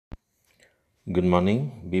Good morning,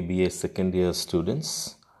 BBA second year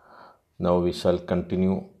students. Now we shall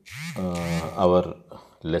continue our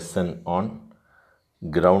lesson on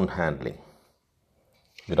ground handling.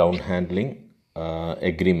 Ground handling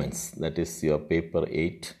agreements, that is your paper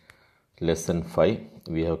 8, lesson 5.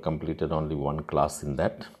 We have completed only one class in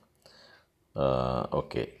that.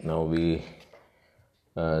 Okay, now we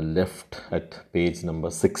left at page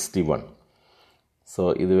number 61. So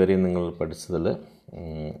ഇതുവരെ നിങ്ങൾ പഠിച്ചതിൽ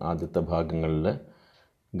ആദ്യത്തെ ഭാഗങ്ങളിൽ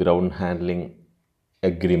ground handling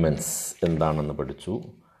agreements എന്താണെന്ന് പഠിച്ചു.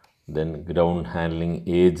 Then ground handling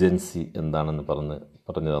agency എന്താണെന്ന്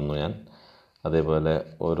പറഞ്ഞു തന്നു ഞാൻ. അതേപോലെ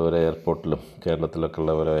ഓരോരോ എയർപോർട്ടിലും കേരളത്തിലൊക്കെ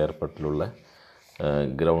ഉള്ള ഓരോ എയർപോർട്ടിലുള്ള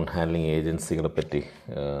ഗ്രൗണ്ട് ഹാൻഡ്ലിംഗ് ഏജൻസികളെ പറ്റി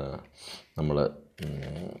നമ്മൾ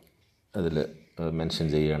അതിൽ മെൻഷൻ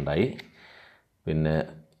ചെയ്യുകയുണ്ടായി. പിന്നെ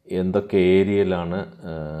എന്തൊക്കെ ഏരിയയിലാണ്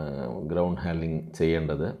ഗ്രൗണ്ട് ഹാൻഡ്ലിംഗ്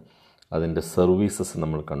ചെയ്യേണ്ടത്, അതിൻ്റെ സർവീസസ്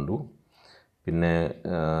നമ്മൾ കണ്ടു. പിന്നെ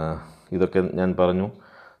ഇതൊക്കെ ഞാൻ പറഞ്ഞു,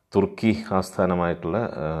 തുർക്കി ആസ്ഥാനമായിട്ടുള്ള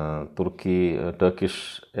ടർക്കിഷ്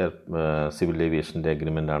സിവിൽ ഏവിയേഷൻ്റെ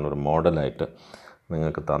അഗ്രിമെൻ്റാണ് ഒരു മോഡലായിട്ട്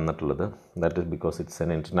നിങ്ങൾക്ക് തന്നിട്ടുള്ളത്. That is because it's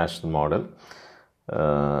an international model.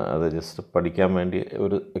 അത് ജസ്റ്റ് പഠിക്കാൻ വേണ്ടി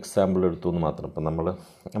ഒരു എക്സാമ്പിൾ എടുത്തു എന്ന് മാത്രം. ഇപ്പം നമ്മൾ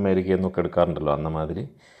അമേരിക്കയിൽ നിന്നൊക്കെ എടുക്കാറുണ്ടല്ലോ, അന്ന മാതിരി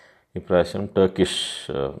ഇപ്രാവശ്യം ടർക്കിഷ്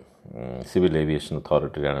സിവിൽ ഏവിയേഷൻ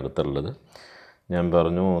അതോറിറ്റിയാണ് എടുത്തുള്ളത്. ഞാൻ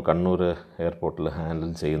പറഞ്ഞു കണ്ണൂർ എയർപോർട്ടിൽ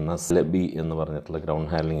ഹാൻഡിൽ ചെയ്യുന്ന സ്ലെബി എന്ന് പറഞ്ഞിട്ടുള്ള ഗ്രൗണ്ട്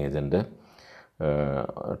ഹാൻഡ്ലിംഗ് ഏജൻറ്റ്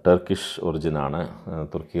ടർക്കിഷ് ഒറിജിനാണ്,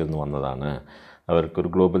 തുർക്കിയിൽ നിന്ന് വന്നതാണ്.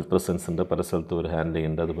 അവർക്കൊരു ഗ്ലോബൽ പ്രസൻസ് ഉണ്ട്, പല സ്ഥലത്തും ഒരു ഹാൻഡിൽ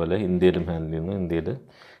ചെയ്യുന്നുണ്ട്. അതുപോലെ ഇന്ത്യയിലും ഹാൻഡിൽ ചെയ്യുന്നു, ഇന്ത്യയിൽ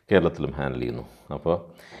കേരളത്തിലും ഹാൻഡിൽ ചെയ്യുന്നു. അപ്പോൾ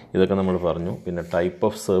ഇതൊക്കെ നമ്മൾ പറഞ്ഞു. പിന്നെ ടൈപ്പ്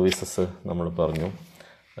ഓഫ് സർവീസസ് നമ്മൾ പറഞ്ഞു.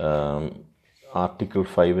 ആർട്ടിക്കിൾ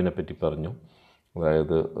 5 പറ്റി പറഞ്ഞു.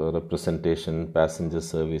 അതായത് representation, passenger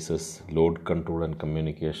services, load control and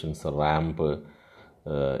communications, ramp,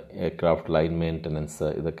 aircraft line maintenance,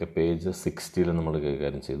 ഇതൊക്കെ പേജ് 60 നമ്മൾ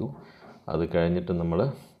കൈകാര്യം ചെയ്തു. അത് കഴിഞ്ഞിട്ട് നമ്മൾ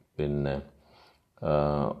പിന്നെ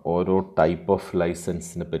ഓരോ ടൈപ്പ് ഓഫ്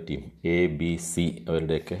ലൈസൻസിനെ പറ്റിയും ABC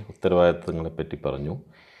അവരുടെയൊക്കെ ഉത്തരവാദിത്തങ്ങളെ പറ്റി പറഞ്ഞു.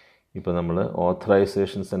 ഇപ്പോൾ നമ്മൾ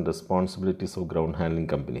ഓഥറൈസേഷൻസ് and responsibilities of ground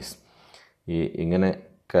handling companies, ഇങ്ങനെ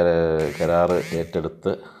കരാറ്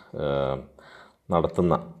ഏറ്റെടുത്ത്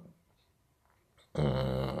നടത്തുന്ന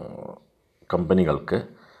കമ്പനികൾക്ക്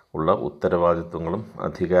ഉള്ള ഉത്തരവാദിത്വങ്ങളും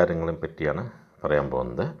അധികാരങ്ങളും പറ്റിയാണ് പറയാൻ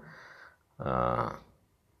പോകുന്നത്.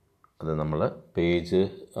 അത് നമ്മൾ പേജ്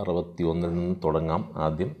 61 നിന്ന് തുടങ്ങാം.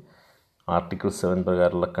 ആദ്യം ആർട്ടിക്കിൾ 7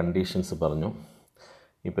 പ്രകാരമുള്ള കണ്ടീഷൻസ് പറഞ്ഞു.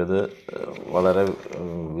 ഇപ്പോൾ ഇത് വളരെ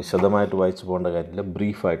വിശദമായിട്ട് വായിച്ചു പോകേണ്ട കാര്യമില്ല,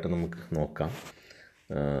 ബ്രീഫായിട്ട് നമുക്ക് നോക്കാം.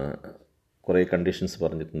 കുറേ കണ്ടീഷൻസ്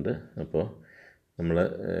പറഞ്ഞിട്ടുണ്ട്. അപ്പോൾ നമ്മൾ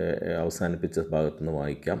അവസാനിപ്പിച്ച ഭാഗത്തുനിന്ന്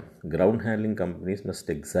വായിക്കാം. Ground handling companies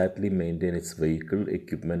must exactly maintain its vehicle,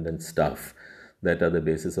 equipment and staff that are the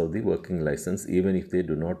basis of the working license, even if they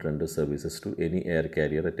do not render services to any air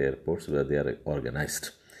carrier at airports where they are organized.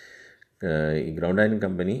 ഈ ground handling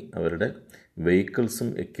company അവരുടെ വെഹിക്കിൾസും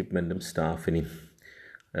എക്യുപ്മെൻറ്റും സ്റ്റാഫിനെയും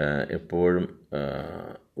എപ്പോഴും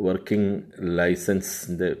working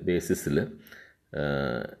ലൈസൻസിൻ്റെ ബേസിസിൽ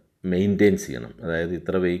maintain ചെയ്യണം. അതായത്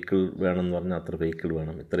ഇത്ര vehicle വേണമെന്ന് പറഞ്ഞാൽ അത്ര vehicle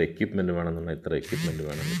വേണം, ഇത്ര എക്യുപ്മെൻറ്റ് വേണമെന്ന് പറഞ്ഞാൽ ഇത്ര എക്യുപ്മെൻറ്റ്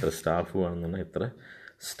വേണം, ഇത്ര സ്റ്റാഫ് വേണമെന്ന് പറഞ്ഞാൽ ഇത്ര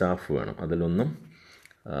സ്റ്റാഫ് വേണം. അതിലൊന്നും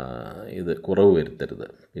ഇത് കുറവ് വരുത്തരുത്.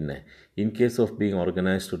 പിന്നെ in case of being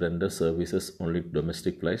organised to render services only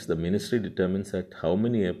domestic flights, the ministry determines at how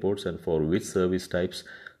many airports and four which service types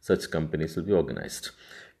such companies will be organised.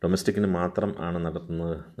 ഡൊമസ്റ്റിക്കിന് മാത്രം ആണ്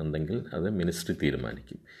നടത്തുന്നത് എന്നുണ്ടെങ്കിൽ അത് മിനിസ്ട്രി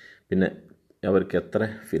തീരുമാനിക്കും. പിന്നെ അവർക്ക് എത്ര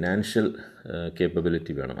ഫിനാൻഷ്യൽ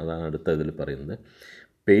കേപ്പബിലിറ്റി വേണം, അതാണ് അടുത്ത ഇതിൽ പറയുന്നത്.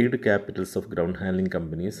 Paid capitals of ground handling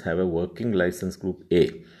companies have a working license group A.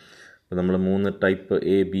 ഇപ്പോൾ നമ്മൾ 3 ടൈപ്പ്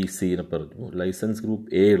ABC പറഞ്ഞു. ലൈസൻസ് ഗ്രൂപ്പ്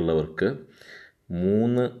A ഉള്ളവർക്ക്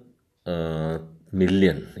 $3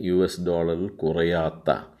 മില്യൺ കുറയാത്ത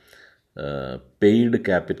പെയ്ഡ്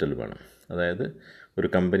ക്യാപിറ്റൽ വേണം. അതായത് ഒരു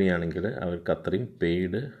കമ്പനിയാണെങ്കിൽ അവർക്ക് അത്രയും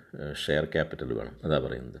പെയ്ഡ് ഷെയർ ക്യാപിറ്റൽ വേണം, അതാണ്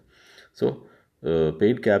പറയുന്നത്. So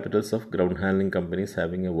paid capitals of ground handling companies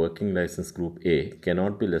having a working license group A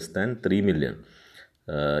cannot be less than $3 million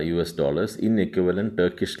in equivalent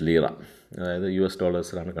Turkish lira. അതായത്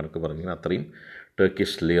 $ലാണ് കണക്ക് പറഞ്ഞത്. അത്രയും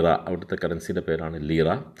ടർക്കിഷ് ലീറ, അവിടുത്തെ കറൻസിയുടെ പേരാണ് ലീറ,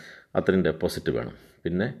 അത്രയും ഡെപ്പോസിറ്റ് വേണം.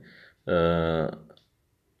 പിന്നെ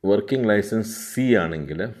വർക്കിംഗ് ലൈസൻസ് C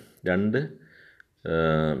ആണെങ്കിൽ 2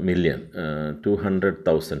 മില്യൺ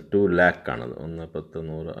 200,000 2 ലാക്ക് ആണത്. 1 10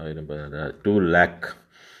 100 1000 2 ലാക്ക്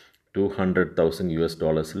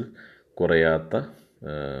 $200,000 കുറയാത്ത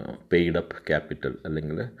പെയ്ഡ് അപ്പ് ക്യാപിറ്റൽ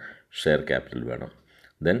അല്ലെങ്കിൽ ഷെയർ ക്യാപിറ്റൽ വേണം.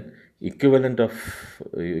 Then equivalent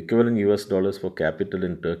 $US for capital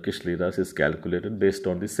in Turkish liras is calculated based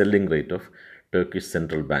on the selling rate of Turkish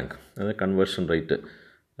Central Bank. അത് കൺവേർഷൻ റേറ്റ്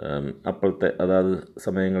അപ്പോഴത്തെ അതാത്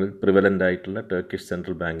സമയങ്ങളിൽ പ്രിവലൻ്റ് ആയിട്ടുള്ള ടർക്കിഷ്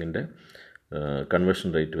സെൻട്രൽ ബാങ്കിൻ്റെ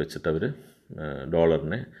കൺവേർഷൻ റേറ്റ് വെച്ചിട്ട് അവർ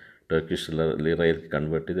ഡോളറിനെ ടർക്കിഷ് ലിറയിൽ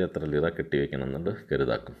കൺവേർട്ട് ചെയ്ത് എത്ര ലിറ കെട്ടിവെക്കണം എന്നുള്ളത്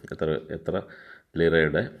കരുതാക്കും, എത്ര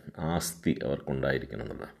ലിറയുടെ ആസ്തി അവർക്കുണ്ടായിരിക്കണം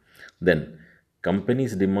എന്നുള്ളത്. Then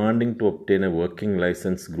companies demanding to obtain a working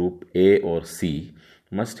license group A or C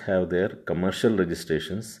must have their commercial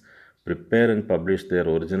registrations, prepare and publish their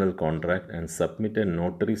original contract and submit a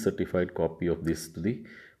notary certified copy of this to the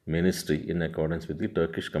ministry in accordance with the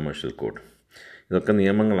Turkish Commercial Code. ഇതൊക്കെ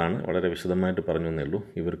നിയമങ്ങളാണ്, വളരെ വിശദമായിട്ട് പറഞ്ഞു എന്നേ ഉള്ളൂ.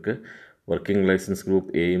 ഇവർക്ക് working license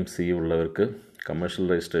group എയും സിയും ഉള്ളവർക്ക് കമേഴ്ഷ്യൽ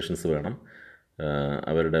രജിസ്ട്രേഷൻസ് വേണം,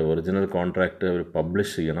 അവരുടെ ഒറിജിനൽ കോൺട്രാക്റ്റ് അവർ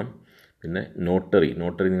പബ്ലിഷ് ചെയ്യണം. പിന്നെ നോട്ടറി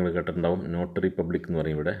നിങ്ങൾ കേട്ടിട്ടുണ്ടാവും, നോട്ടറി പബ്ലിക് എന്ന്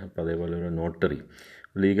പറയും ഇവിടെ. അപ്പോൾ അതേപോലെ ഒരു നോട്ടറി,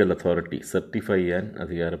 ലീഗൽ അതോറിറ്റി, സർട്ടിഫൈ ചെയ്യാൻ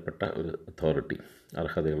അധികാരപ്പെട്ട ഒരു അതോറിറ്റി,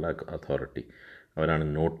 അർഹതയുള്ള അതോറിറ്റി, അവരാണ്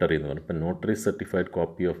നോട്ടറി എന്ന് പറയുന്നത്. അപ്പോൾ notary certified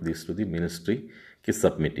copy of these to the മിനിസ്ട്രിക്ക്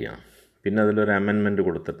സബ്മിറ്റ് ചെയ്യണം. പിന്നെ അതിലൊരു അമെൻമെൻറ്റ്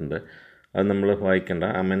കൊടുത്തിട്ടുണ്ട്, അത് നമ്മൾ വായിക്കേണ്ട.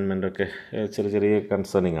 അമെൻമെൻറ്റൊക്കെ ചെറിയ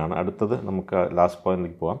കൺസേണിങ് ആണ്. അടുത്തത് നമുക്ക് ലാസ്റ്റ്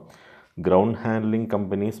പോയിന്റിലേക്ക് പോവാം. Ground handling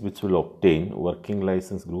companies which will obtain working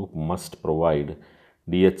license group must provide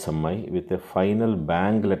DHMI with a final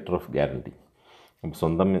bank letter of guarantee. അപ്പോൾ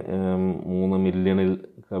സ്വന്തം 3 മില്യണിൽ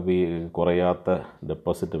കുറയാത്ത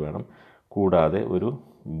ഡെപ്പോസിറ്റ് വേണം, കൂടാതെ ഒരു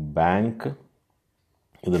ബാങ്ക്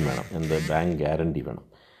ഇതും വേണം, ബാങ്ക് ഗ്യാരണ്ടി വേണം.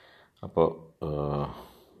 അപ്പോൾ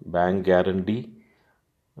bank guarantee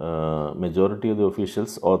majority of the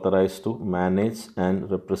officials authorized to manage and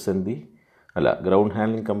represent ground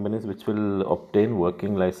handling companies which will obtain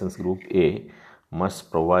working license group A must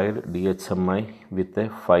provide DHMI with a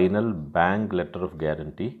final bank letter of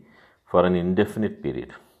guarantee for an indefinite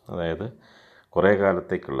period. അതായത് കുറേ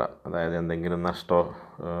കാലത്തേക്കുള്ള, അതായത് എന്തെങ്കിലും നഷ്ടമോ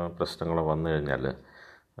പ്രശ്നങ്ങളോ വന്നു കഴിഞ്ഞാൽ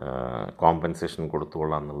compensation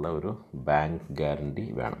കൊടുത്തുകൊള്ളാം എന്നുള്ള ഒരു bank guarantee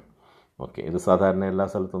വേണം. ഓക്കെ, ഇത് സാധാരണ എല്ലാ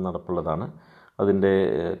സ്ഥലത്തും നടപ്പുള്ളതാണ്. അതിൻ്റെ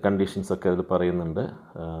കണ്ടീഷൻസൊക്കെ അതിൽ പറയുന്നുണ്ട്,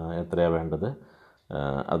 എത്രയാണ് വേണ്ടത്.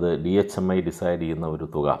 അത് DHMI ഡിസൈഡ് ചെയ്യുന്ന ഒരു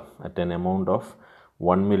തുക at an amount of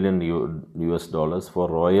 $1 million for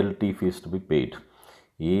royalty fees to be paid.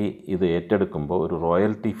 ഇത് ഏറ്റെടുക്കുമ്പോൾ ഒരു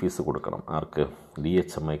റോയൽറ്റി ഫീസ് കൊടുക്കണം. ആർക്ക്?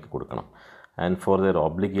 DHMIക്ക് കൊടുക്കണം. And for their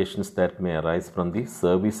obligations that may arise from the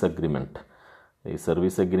service agreement. ഈ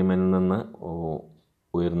സർവീസ് അഗ്രിമെൻറ്റിൽ നിന്ന്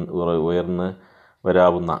ഉയർന്ന്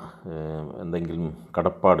വരാവുന്ന എന്തെങ്കിലും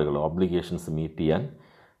കടപ്പാടുകൾ, ഓബ്ലിഗേഷൻസ് മീറ്റ് ചെയ്യാൻ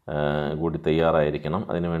കൂടി തയ്യാറായിരിക്കണം.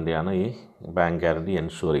 അതിനുവേണ്ടിയാണ് ഈ ബാങ്ക് ഗ്യാരണ്ടി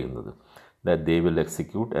എൻഷുർ ചെയ്യുന്നത്. that they will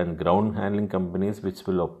execute, and ground handling companies which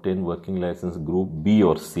will obtain working license group B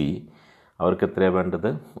or C, അവർക്ക് എത്രയാണ് വേണ്ടത്?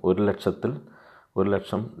 $1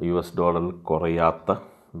 ലക്ഷം കുറയാത്ത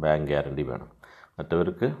ബാങ്ക് ഗ്യാരണ്ടി വേണം.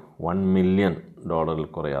 മറ്റവർക്ക് $1 million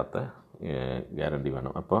കുറയാത്ത ഗ്യാരണ്ടി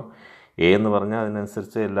വേണം. അപ്പോൾ എ എന്ന് പറഞ്ഞാൽ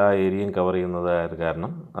അതിനനുസരിച്ച് എല്ലാ ഏരിയയും കവർ ചെയ്യുന്നതായ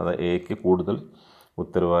കാരണം അത് എക്ക് കൂടുതൽ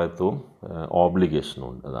ഉത്തരവാദിത്വവും ഓബ്ലിഗേഷനും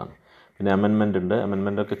ഉണ്ട്. അതാണ്. പിന്നെ അമെൻമെൻ്റ് ഉണ്ട്.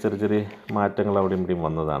 അമെൻമെൻ്റൊക്കെ ചെറിയ മാറ്റങ്ങൾ അവിടെയും ഇവിടെയും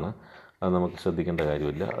വന്നതാണ്, അത് നമുക്ക് ശ്രദ്ധിക്കേണ്ട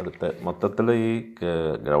കാര്യമില്ല. മൊത്തത്തിൽ ഈ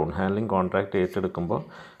ഗ്രൗണ്ട് ഹാൻഡ്ലിംഗ് കോൺട്രാക്റ്റ് ഏറ്റെടുക്കുമ്പോൾ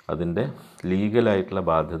അതിൻ്റെ ലീഗലായിട്ടുള്ള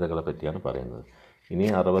ബാധ്യതകളെ പറ്റിയാണ് പറയുന്നത്. ഇനി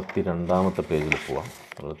 62-ാമത്തെ പേജിൽ പോവാം.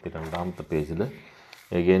 62-ാമത്തെ പേജിൽ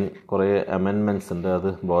എഗെയിൻ കുറേ അമെൻമെൻറ്റ്സ് ഉണ്ട്, അത്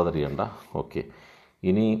ബോദർ ചെയ്യണ്ട. ഓക്കെ,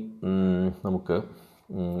 ഇനി നമുക്ക്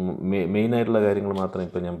മെയിനായിട്ടുള്ള കാര്യങ്ങൾ മാത്രമേ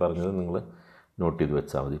ഇപ്പോൾ ഞാൻ പറഞ്ഞത് നിങ്ങൾ നോട്ട് ചെയ്ത്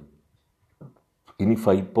വെച്ചാൽ മതി. ഇനി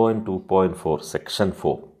 5.2.4 section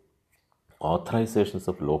 4 authorizations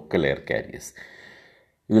of local air carriers.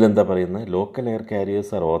 ഇതിലെന്താ പറയുന്നത്? Local air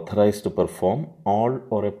carriers are authorized to perform all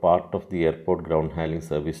or a part of the airport ground handling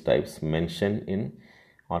service types mention in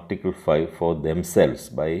Article 5 for themselves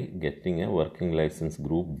by getting a working license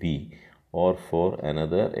group B or for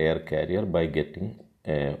another air carrier by getting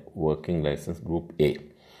a working license group A.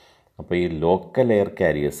 അപ്പോൾ ഈ local air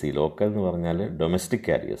carriers, ഈ local എന്ന് പറഞ്ഞാൽ domestic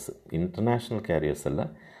carriers, international carriers അല്ല.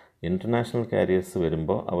 International carriers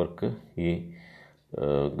വരുമ്പോൾ അവർക്ക് ഈ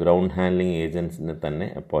ground handling ഏജൻസിനെ തന്നെ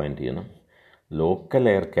അപ്പോയിൻറ്റ് ചെയ്യണം. ലോക്കൽ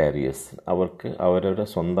എയർ കാരിയേഴ്സ് അവർക്ക് അവരുടെ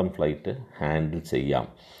സ്വന്തം ഫ്ലൈറ്റ് ഹാൻഡിൽ ചെയ്യാം.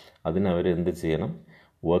 അതിനവർ എന്ത് ചെയ്യണം?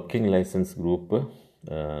 വർക്കിംഗ് ലൈസൻസ് ഗ്രൂപ്പ്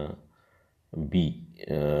ബി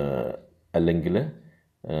അല്ലെങ്കിൽ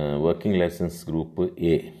വർക്കിംഗ് ലൈസൻസ് ഗ്രൂപ്പ്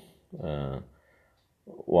എ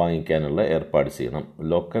വാങ്ങിക്കാനുള്ള ഏർപ്പാട് ചെയ്യണം.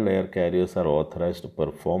 Local air carriers are authorized to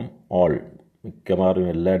perform all, മിക്കവാറും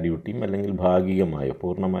എല്ലാ ഡ്യൂട്ടിയും അല്ലെങ്കിൽ ഭാഗികമായോ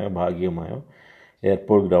പൂർണ്ണമായോ ഭാഗികമായോ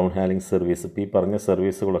എയർപോർട്ട് ഗ്രൗണ്ട് ഹാൻഡ്ലിംഗ് സർവീസ്, ഇപ്പോൾ ഈ പറഞ്ഞ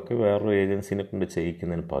സർവീസുകളൊക്കെ വേറൊരു ഏജൻസിനെ കൊണ്ട്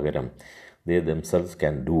ചെയ്യിക്കുന്നതിന് പകരം they themselves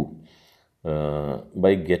can do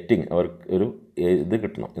by getting. അവർക്ക് ഒരു ഇത്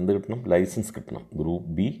കിട്ടണം. എന്ത് കിട്ടണം? ലൈസൻസ് കിട്ടണം, ഗ്രൂപ്പ്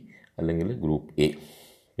ബി അല്ലെങ്കിൽ ഗ്രൂപ്പ് എ.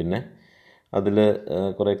 പിന്നെ അതിൽ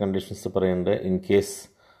കുറേ കണ്ടീഷൻസ് പറയുന്നുണ്ട്. ഇൻ കേസ്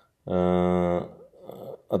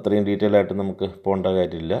അത്രയും ഡീറ്റെയിൽ ആയിട്ട് നമുക്ക് പോകേണ്ട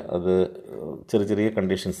കാര്യമില്ല. അത് ചെറിയ ചെറിയ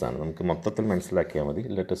കണ്ടീഷൻസാണ്, നമുക്ക് മൊത്തത്തിൽ മനസ്സിലാക്കിയാൽ മതി.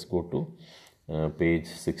 Let's go to page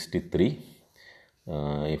 63,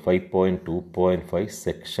 5.2.5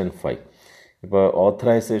 section 5. ഇപ്പോൾ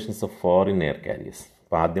authorizations of foreign air carriers.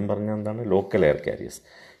 അപ്പോൾ ആദ്യം പറഞ്ഞാൽ എന്താണ്? Local air carriers.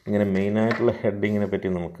 ഇങ്ങനെ മെയിനായിട്ടുള്ള ഹെഡിങ്ങിനെ പറ്റി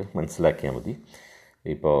നമുക്ക് മനസ്സിലാക്കിയാൽ മതി.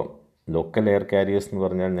 ഇപ്പോൾ ലോക്കൽ എയർ കാരിയേഴ്സ് എന്ന്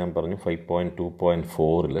പറഞ്ഞാൽ ഞാൻ പറഞ്ഞു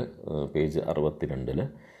 5.2.4 പേജ് 62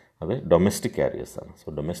 അത് ഡൊമസ്റ്റിക് കാരിയേഴ്സാണ്. സോ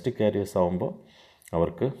ഡൊമസ്റ്റിക് കാരിയേഴ്സ് ആകുമ്പോൾ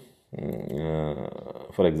അവർക്ക്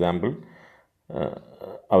ഫോർ എക്സാമ്പിൾ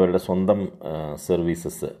അവരുടെ സ്വന്തം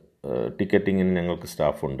സർവീസസ്, ടിക്കറ്റിങ്ങിന് ഞങ്ങൾക്ക്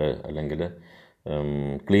സ്റ്റാഫുണ്ട്, അല്ലെങ്കിൽ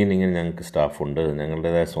ക്ലീനിങ്ങിന് ഞങ്ങൾക്ക് സ്റ്റാഫുണ്ട്,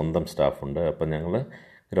 ഞങ്ങളുടേതായ സ്വന്തം സ്റ്റാഫുണ്ട്, അപ്പം ഞങ്ങൾ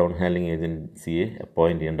ഗ്രൗണ്ട് ഹാൻഡ്ലിംഗ് ഏജൻസിയെ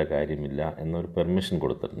അപ്പോയിൻറ്റ് ചെയ്യേണ്ട കാര്യമില്ല എന്നൊരു പെർമിഷൻ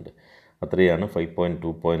കൊടുത്തിട്ടുണ്ട്. അത്രയാണ്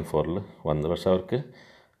 5.2.4 വന്നത്. പക്ഷേ അവർക്ക്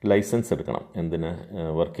ലൈസൻസ് എടുക്കണം. എന്തിന്?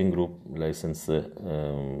 Working group license,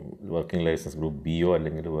 working license group BO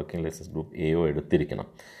അല്ലെങ്കിൽ വർക്കിംഗ് ലൈസൻസ് ഗ്രൂപ്പ് AO എടുത്തിരിക്കണം.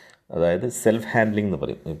 അതായത് സെൽഫ് ഹാൻഡ്ലിംഗ് എന്ന്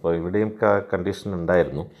പറയും. ഇപ്പോൾ ഇവിടെയും കണ്ടീഷൻ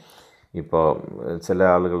ഉണ്ടായിരുന്നു. ഇപ്പോൾ ചില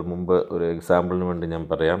ആളുകൾ മുമ്പ്, ഒരു എക്സാമ്പിളിന് വേണ്ടി ഞാൻ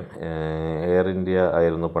പറയാം, എയർ ഇന്ത്യ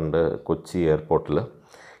ആയിരുന്നു പണ്ട് കൊച്ചി എയർപോർട്ടിൽ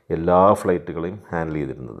എല്ലാ ഫ്ലൈറ്റുകളെയും ഹാൻഡിൽ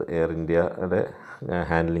ചെയ്തിരുന്നത്. എയർ ഇന്ത്യയുടെ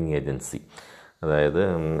ഹാൻഡ്ലിംഗ് ഏജൻസി, അതായത്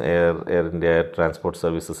air India air transport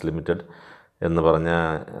services limited എന്ന് പറഞ്ഞ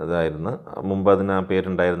അതായിരുന്നു. മുമ്പ് അതിന് ആ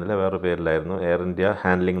പേരുണ്ടായിരുന്നില്ല, വേറെ പേരിലായിരുന്നു. എയർ ഇന്ത്യ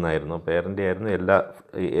ഹാൻഡ്ലിംഗ് എന്നായിരുന്നു. അപ്പോൾ എയർ ഇന്ത്യ ആയിരുന്നു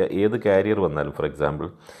ഏത് കാരിയർ വന്നാലും, ഫോർ എക്സാമ്പിൾ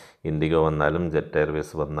ഇൻഡിഗോ വന്നാലും, ജെറ്റ്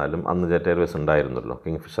എയർവേസ് വന്നാലും, അന്ന് ജെറ്റ് എയർവേസ് ഉണ്ടായിരുന്നല്ലോ,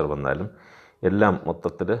 കിങ് ഫിഷർ വന്നാലും, എല്ലാം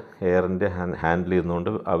മൊത്തത്തിൽ എയർ ഇന്ത്യ ഹാൻഡിൽ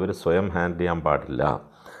ചെയ്യുന്നതുകൊണ്ട് അവർ സ്വയം ഹാൻഡിൽ ചെയ്യാൻ പാടില്ല.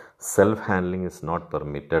 Self handling is not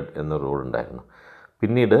permitted എന്ന റൂൾ ഉണ്ടായിരുന്നു.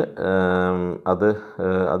 പിന്നീട്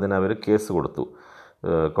അതിനവർ കേസ് കൊടുത്തു,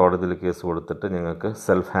 കോടതിയിൽ കേസ് കൊടുത്തിട്ട് ഞങ്ങൾക്ക്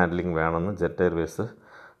സെൽഫ് ഹാൻഡ്ലിംഗ് വേണമെന്ന് ജെറ്റ് എയർവേസ്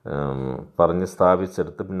പറഞ്ഞ്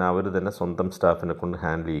സ്ഥാപിച്ചെടുത്ത് പിന്നെ അവർ തന്നെ സ്വന്തം സ്റ്റാഫിനെ കൊണ്ട്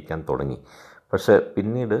ഹാൻഡിൽ ചെയ്യിക്കാൻ തുടങ്ങി. പക്ഷേ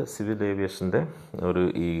പിന്നീട് സിവിൽ ഏവിയേഷൻ്റെ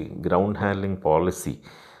ഈ ഗ്രൗണ്ട് ഹാൻഡ്ലിംഗ് പോളിസി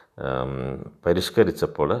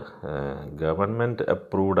പരിഷ്കരിച്ചപ്പോൾ ഗവൺമെൻറ്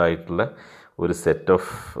അപ്രൂവ്ഡ് ആയിട്ടുള്ള ഒരു സെറ്റ്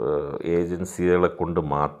ഓഫ് ഏജൻസികളെ കൊണ്ട്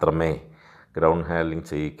മാത്രമേ ഗ്രൗണ്ട് ഹാൻഡ്ലിംഗ്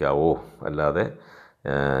ചെയ്യിക്കാവൂ, അല്ലാതെ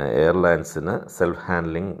എയർലൈൻസിന് സെൽഫ്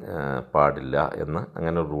ഹാൻഡ്ലിംഗ് പാടില്ല എന്ന്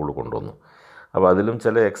അങ്ങനെ ഒരു റൂൾ കൊണ്ടുവന്നു. അപ്പോൾ അതിലും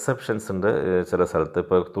ചില എക്സെപ്ഷൻസ് ഉണ്ട് ചില സ്ഥലത്ത്.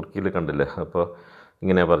 ഇപ്പോൾ തുർക്കിയിൽ കണ്ടില്ലേ, അപ്പോൾ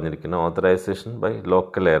ഇങ്ങനെ പറഞ്ഞിരിക്കുന്നു, authorization by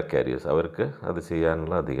local air carriers, അവർക്ക് അത്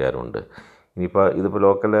ചെയ്യാനുള്ള അധികാരമുണ്ട്. ഇനിയിപ്പോൾ ഇതിപ്പോൾ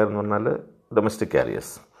ലോക്കൽ എയർ എന്ന് പറഞ്ഞാൽ ഡൊമസ്റ്റിക്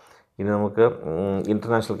കാരിയേഴ്സ്. ഇനി നമുക്ക്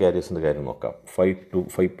ഇൻ്റർനാഷണൽ കാരിയേഴ്സിൻ്റെ കാര്യം നോക്കാം.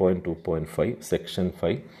 5.2.5 section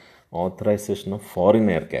 5 authorization of foreign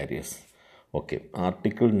air carriers. Okay,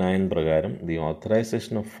 article 9 പ്രകാരം the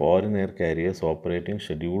authorization of foreign air carriers operating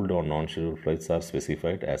scheduled on non scheduled flights are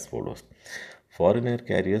specified as follows. Foreign air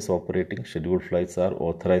carriers operating scheduled flights are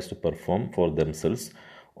authorized to perform for themselves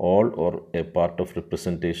all or a part of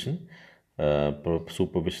representation,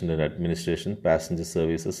 supervision and administration, passenger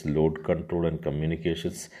services, load control and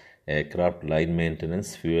communications, aircraft line maintenance,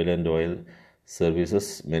 fuel and oil services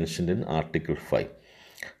mentioned in Article 5.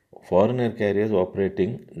 Foreign air carriers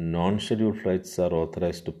operating non-scheduled flights are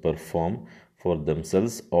authorized to perform for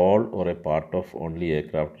themselves all or a part of only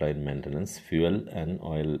aircraft line maintenance, fuel and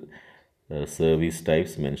oil service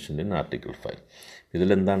types mentioned in article 5.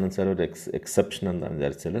 ഇതിലെന്താണെന്ന് വെച്ചാൽ ഒരു exception എന്താണെന്ന്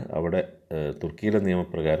വിചാരിച്ചാൽ, അവിടെ തുർക്കിയിലെ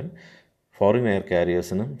നിയമപ്രകാരം foreign air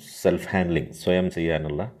കാരിയേഴ്സിനും self handling സ്വയം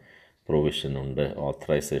ചെയ്യാനുള്ള പ്രൊവിഷനുണ്ട്,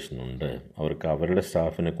 ഓത്തറൈസേഷനുണ്ട്. അവർക്ക് അവരുടെ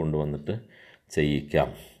സ്റ്റാഫിനെ കൊണ്ടുവന്നിട്ട് ചെയ്യിക്കാം.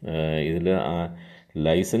 ഇതിൽ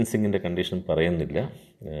ലൈസൻസിങ്ങിൻ്റെ കണ്ടീഷൻ പറയുന്നില്ല.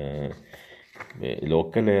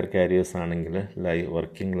 ലോക്കൽ എയർ കാരിയേഴ്സ് ആണെങ്കിൽ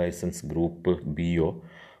വർക്കിംഗ് ലൈസൻസ് ഗ്രൂപ്പ് BO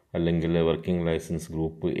അല്ലെങ്കിൽ വർക്കിംഗ് ലൈസൻസ്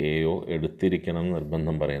ഗ്രൂപ്പ് AO എടുത്തിരിക്കണം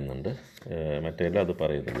നിർബന്ധം പറയുന്നുണ്ട്. മറ്റേതിൽ അത്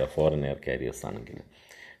പറയുന്നില്ല, ഫോറിൻ എയർ കാരിയേഴ്സ് ആണെങ്കിൽ.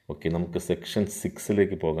 ഓക്കെ, നമുക്ക് സെക്ഷൻ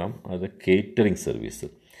 6 പോകാം. അത് കേറ്ററിംഗ് സർവീസ്.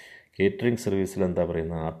 കേറ്ററിംഗ് സർവീസിൽ എന്താ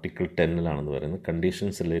പറയുന്നത്? ആർട്ടിക്കിൾ 10 പറയുന്നത്,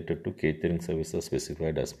 conditions related to catering service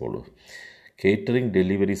specified as follows. Catering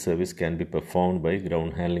delivery service can be performed by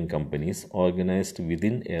ground handling companies organized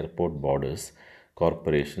within airport borders,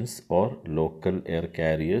 corporations or local air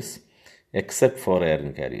carriers, except for air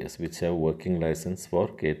carriers which have working license for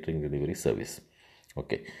catering delivery service.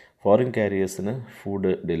 Okay, foreign carriersന്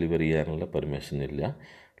food delivery ചെയ്യാനുള്ള permission ഇല്ല.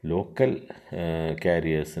 Local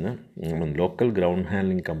കാരിയേഴ്സിന്, local ground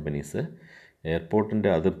handling companies എയർപോർട്ടിൻ്റെ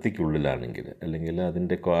അതിർത്തിക്കുള്ളിലാണെങ്കിൽ, അല്ലെങ്കിൽ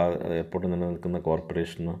അതിൻ്റെ എയർപോർട്ടിൽ നിലനിൽക്കുന്ന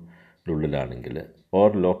കോർപ്പറേഷനുള്ളിലാണെങ്കിൽ, or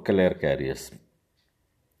local air carriers,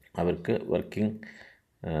 അവർക്ക്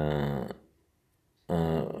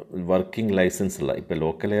working licence ഉള്ള, ഇപ്പോൾ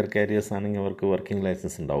ലോക്കൽ എയർ കാരിയേഴ്സ് ആണെങ്കിൽ അവർക്ക് വർക്കിംഗ്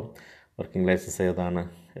ലൈസൻസ് ഉണ്ടാവും. വർക്കിംഗ് ലൈസൻസ് ഏതാണ്?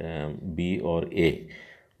 B or A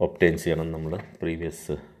ഒബ്റ്റെയിൻ ചെയ്യണം. നമ്മൾ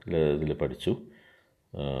പ്രീവിയസ് ഇതിൽ പഠിച്ചു.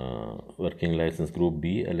 വർക്കിംഗ് ലൈസൻസ് ഗ്രൂപ്പ്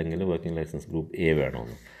ബി അല്ലെങ്കിൽ വർക്കിംഗ് ലൈസൻസ് ഗ്രൂപ്പ് എ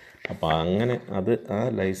വേണമെന്ന്. അപ്പോൾ അങ്ങനെ ആ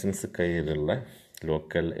ലൈസൻസ് കയ്യിലുള്ള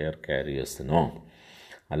ലോക്കൽ എയർ കാരിയേഴ്സിനോ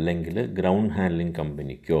അല്ലെങ്കിൽ ഗ്രൗണ്ട് ഹാൻഡ്ലിംഗ്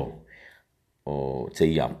കമ്പനിക്കോ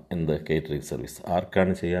ചെയ്യാം. എന്ത് കേറ്ററിംഗ് സർവീസ്.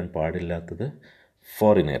 ആർക്കാണ് ചെയ്യാൻ പാടില്ലാത്തത്?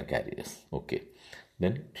 Foreign air carriers. Okay.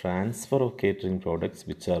 Then transfer of catering products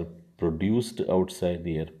which are produced outside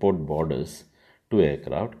the airport borders to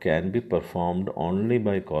aircraft can be performed only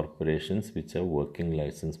by corporations which have working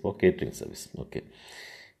license for catering service. Okay.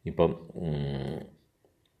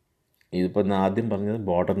 ഇതിപ്പോൾ ആദ്യം പറഞ്ഞത്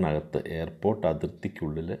ബോർഡറിനകത്ത് airport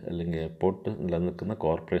അതിർത്തിക്കുള്ളിൽ അല്ലെങ്കിൽ airport നിലനിൽക്കുന്ന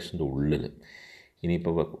കോർപ്പറേഷൻ്റെ ഉള്ളിൽ.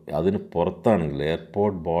 ഇനിയിപ്പോൾ അതിന് പുറത്താണെങ്കിൽ,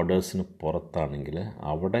 airport ബോർഡേഴ്സിന് പുറത്താണെങ്കിൽ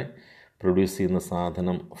അവിടെ പ്രൊഡ്യൂസ് ചെയ്യുന്ന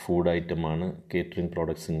സാധനം ഫുഡ് ഐറ്റമാണ്, കേറ്ററിംഗ്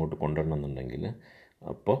പ്രോഡക്ട്സ് ഇങ്ങോട്ട് കൊണ്ടുവരണമെന്നുണ്ടെങ്കിൽ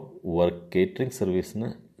അപ്പോൾ കേറ്ററിംഗ് സർവീസിന്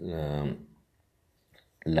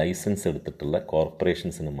ലൈസൻസ് എടുത്തിട്ടുള്ള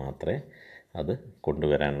കോർപ്പറേഷൻസിന് മാത്രമേ അത്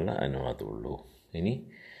കൊണ്ടുവരാനുള്ള അനുവാദമുള്ളൂ. ഇനി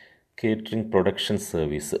കേറ്ററിംഗ് പ്രൊഡക്ഷൻ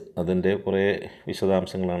സർവീസ്, അതിൻ്റെ കുറേ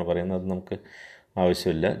വിശദാംശങ്ങളാണ് പറയുന്നത്. അത് നമുക്ക്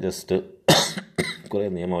ആവശ്യമില്ല. ജസ്റ്റ് കുറേ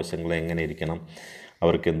നിയമാവശ്യങ്ങൾ എങ്ങനെ ഇരിക്കണം,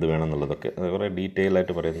 അവർക്ക് എന്ത് വേണം എന്നുള്ളതൊക്കെ അത് കുറേ ഡീറ്റെയിൽ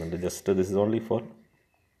ആയിട്ട് പറയുന്നുണ്ട്. Just this is only for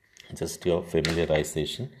just your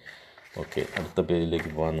familiarisation. Okay. അടുത്ത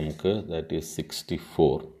പേജിലേക്ക് പോകാൻ നമുക്ക്. That is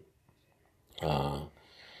 64.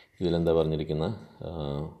 ഇതിലെന്താ പറഞ്ഞിരിക്കുന്നത്?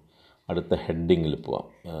 അടുത്ത ഹെഡിങ്ങിൽ പോവാം.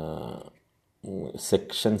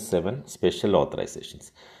 Section 7 special ഓത്തറൈസേഷൻസ്.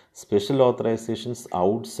 Special authorizations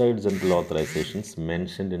outside general authorizations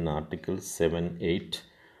mentioned in Articles 7, 8,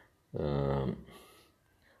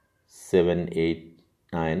 8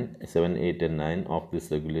 and 9 of this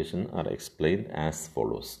regulation are explained as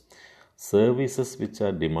follows. Services which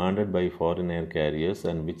are demanded by foreign air carriers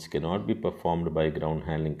and which cannot be performed by ground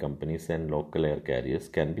handling companies and local air carriers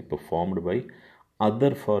can be performed by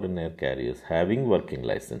other foreign air carriers having working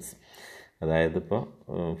license. അതായത് ഇപ്പോൾ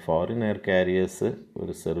foreign air carriers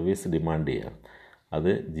ഒരു service demand ചെയ്യാം, അത്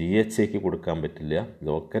GHAക്ക് കൊടുക്കാൻ പറ്റില്ല,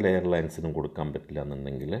 local എയർലൈൻസിനും കൊടുക്കാൻ പറ്റില്ല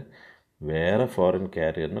എന്നുണ്ടെങ്കിൽ വേറെ ഫോറിൻ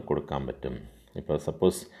കാരിയറിന് കൊടുക്കാൻ പറ്റും. ഇപ്പോൾ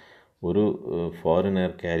സപ്പോസ് ഒരു ഫോറിൻ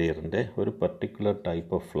എയർ കാരിയറിൻ്റെ ഒരു പർട്ടിക്കുലർ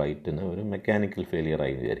ടൈപ്പ് ഓഫ് ഫ്ലൈറ്റിന് ഒരു മെക്കാനിക്കൽ ഫെയിലിയർ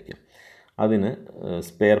ആയി വിചാരിക്കാം. അതിന്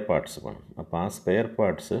സ്പെയർ പാർട്സ് വേണം. അപ്പോൾ ആ സ്പെയർ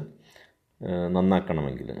പാർട്സ്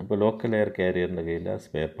നന്നാക്കണമെങ്കിൽ അപ്പോൾ ലോക്കൽ എയർ കാരിയറിൻ്റെ കയ്യിൽ ആ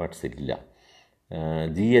സ്പെയർ പാർട്സ് ഇല്ല,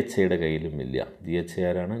 GHAയുടെ കയ്യിലും ഇല്ല. GHA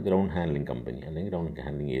ആരാണ്? ഗ്രൗണ്ട് ഹാൻഡ്ലിംഗ് കമ്പനി അല്ലെങ്കിൽ ഗ്രൗണ്ട്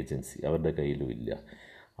ഹാൻഡ്ലിംഗ് ഏജൻസി, അവരുടെ കയ്യിലും ഇല്ല.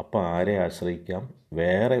 അപ്പോൾ ആരെ ആശ്രയിക്കാം?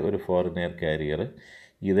 വേറെ ഒരു ഫോറിൻ എയർ കാരിയർ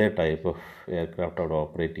ഇതേ ടൈപ്പ് ഓഫ് എയർക്രാഫ്റ്റ് അവിടെ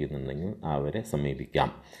ഓപ്പറേറ്റ് ചെയ്യുന്നുണ്ടെങ്കിൽ അവരെ സമീപിക്കാം.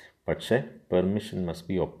 പക്ഷേ permission must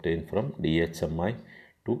be obtain from DHMI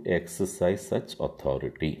to exercise such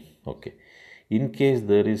authority. Okay. In case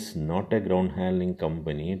there is not a ground handling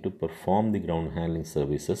company to perform the ground handling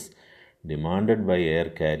services demanded by air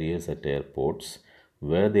carriers at airports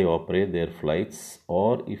where they operate their flights,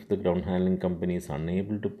 or if the ground handling company is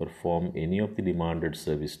unable to perform any of the demanded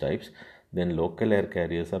service types, then local air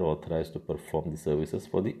carriers are authorized to perform the services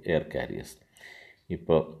for the air carriers.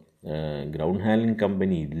 ഇപ്പോൾ ground handling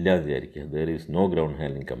company ഇല്ലാതെ വിചാരിക്കുക, there is no ground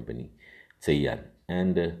handling company ചെയ്യാൻ,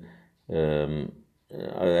 and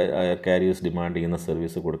air carriers demand ചെയ്യുന്ന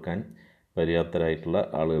service കൊടുക്കാൻ പര്യാപ്തരായിട്ടുള്ള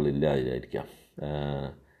ആളുകളില്ല വിചാരിക്കാം.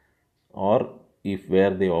 Or if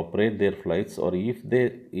where they operate their flights, or if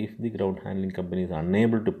the ground handling company is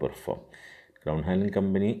unable to perform, ground handling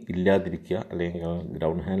company ഇല്ലാതിരിക്കുക അല്ലെങ്കിൽ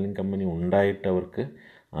ground handling company ഉണ്ടായിട്ട് അവർക്ക്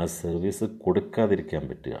ആ സർവീസ് കൊടുക്കാതിരിക്കാൻ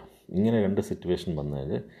പറ്റുക, ഇങ്ങനെ രണ്ട് സിറ്റുവേഷൻ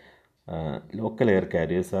വന്നാൽ local air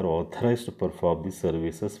carriers R authorised to perform the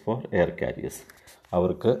services four air carriers.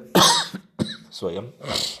 അവർക്ക് സ്വയം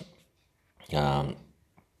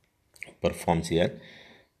പെർഫോം ചെയ്യാൻ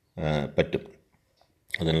പറ്റും,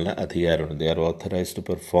 അതിനുള്ള അധികാരമുണ്ട്. They are authorised to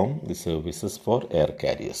perform the services four air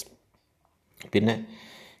careers. പിന്നെ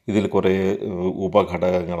ഇതിൽ കുറേ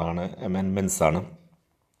ഉപഘടകങ്ങളാണ്, അമെൻമെൻറ്റ്സ് ആണ്.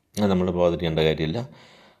 അത് നമ്മൾ ബോധിക്കേണ്ട കാര്യമില്ല,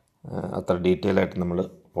 അത്ര ഡീറ്റെയിൽ ആയിട്ട് നമ്മൾ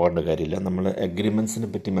പോകേണ്ട കാര്യമില്ല. നമ്മൾ അഗ്രിമെൻറ്റ്സിനെ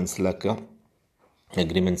പറ്റി മനസ്സിലാക്കുക.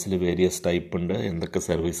 അഗ്രിമെൻറ്റ്സിൽ വേരിയസ് ടൈപ്പ് ഉണ്ട്, എന്തൊക്കെ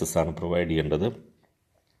സർവീസസ് ആണ് പ്രൊവൈഡ് ചെയ്യേണ്ടത്,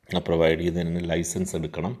 ആ പ്രൊവൈഡ് ചെയ്യുന്നതിന് ലൈസൻസ്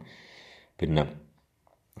എടുക്കണം. പിന്നെ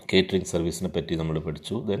കേറ്ററിംഗ് സർവീസിനെ പറ്റി നമ്മൾ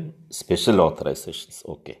പഠിച്ചു. Then special ഓത്തറൈസേഷൻസ്.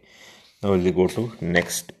 Okay, now will go to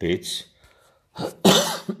next page.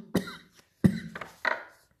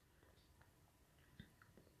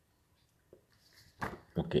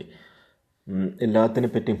 Okay, എല്ലാത്തിനെ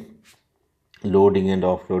പറ്റിയും loading and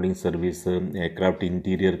off loading service, aircraft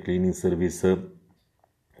interior cleaning service,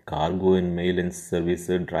 cargo and mails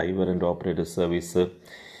service, driver and operator service,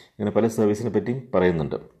 ഇങ്ങനെ പല സർവീസിനെ പറ്റിയും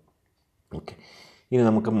പറയുന്നുണ്ട്. ഓക്കെ, ഇനി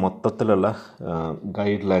നമുക്ക് മൊത്തത്തിലുള്ള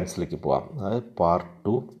ഗൈഡ് ലൈൻസിലേക്ക് പോകാം. അതായത് part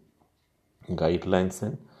 2 guidelines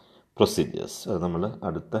and procedures. അത് നമ്മൾ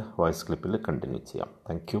അടുത്ത വോയിസ് ക്ലിപ്പിൽ കണ്ടിന്യൂ ചെയ്യാം.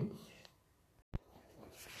 Thank you.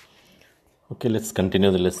 Okay, let's continue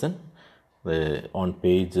the lesson. On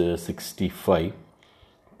page 65,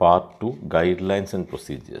 part 2, guidelines and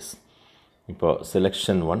procedures. ഇപ്പോൾ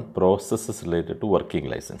selection 1 processes related to working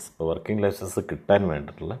license. ഇപ്പോൾ വർക്കിംഗ് ലൈസൻസ് കിട്ടാൻ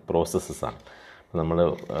വേണ്ടിയിട്ടുള്ള പ്രോസസ്സസാണ്. അപ്പോൾ നമ്മൾ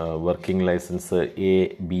വർക്കിംഗ് ലൈസൻസ് എ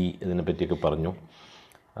ബി ഇതിനെ പറ്റിയൊക്കെ പറഞ്ഞു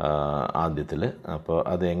ആദ്യത്തിൽ. അപ്പോൾ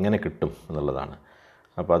അത് എങ്ങനെ കിട്ടും എന്നുള്ളതാണ്.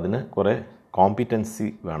 അപ്പോൾ അതിന് കുറേ കോമ്പിറ്റൻസി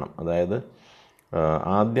വേണം. അതായത്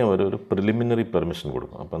ആദ്യം ഒരു പ്രിലിമിനറി പെർമിഷൻ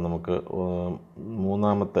കൊടുക്കും. അപ്പം നമുക്ക്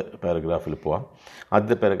മൂന്നാമത്തെ പാരഗ്രാഫിൽ പോവാം.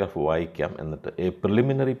 ആദ്യത്തെ പാരഗ്രാഫ് വായിക്കാം. എന്നിട്ട് a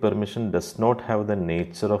preliminary permission does not have the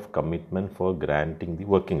nature of commitment for granting the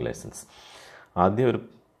working license. ആദ്യം ഒരു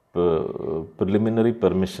പ്രിലിമിനറി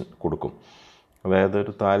പെർമിഷൻ കൊടുക്കും. അതായത്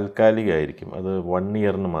ഒരു താൽക്കാലികമായിരിക്കും. അത് 1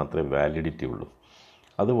 ഇയറിന് മാത്രമേ വാലിഡിറ്റി ഉള്ളൂ.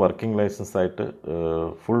 അത് വർക്കിംഗ് ലൈസൻസായിട്ട്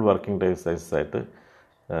ഫുൾ വർക്കിംഗ് ലൈസൻസായിട്ട്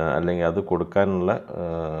അല്ലെങ്കിൽ അത് കൊടുക്കാനുള്ള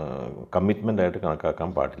കമ്മിറ്റ്മെൻ്റായിട്ട് കണക്കാക്കാൻ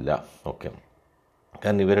പാടില്ല. ഓക്കെ.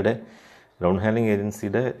 കാരണം ഇവരുടെ ഗ്രൗണ്ട് ഹാൻഡ്ലിംഗ്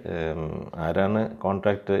ഏജൻസിയുടെ ആരാണ്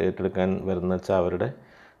കോൺട്രാക്റ്റ് ഏറ്റെടുക്കാൻ വരുന്നത് വെച്ചാൽ അവരുടെ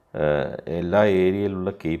എല്ലാ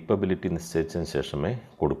ഏരിയയിലുള്ള കേപ്പബിലിറ്റി നിശ്ചയിച്ചതിന് ശേഷമേ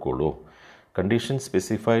കൊടുക്കുകയുള്ളൂ. Conditions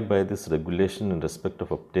specified by this regulation in respect of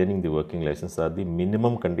obtaining the working license are the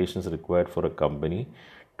minimum conditions required for a company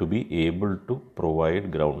to be able to provide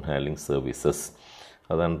ground handling services.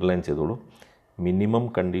 അത് അണ്ടർലൈൻ ചെയ്തോളൂ. Minimum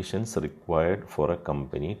conditions required for a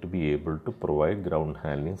company to be able to provide ground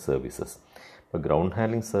handling services. ഇപ്പോൾ ground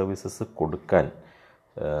handling services കൊടുക്കാൻ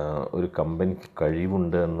ഒരു കമ്പനിക്ക്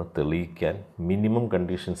കഴിവുണ്ട് എന്ന് തെളിയിക്കാൻ minimum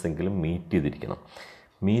conditions എങ്കിലും മീറ്റ് ചെയ്തിരിക്കണം.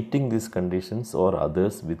 Meeting these conditions or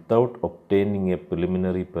others without obtaining a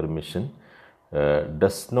preliminary permission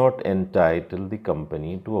does not entitle the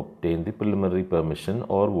company to obtain the preliminary permission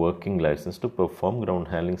or working license to perform ground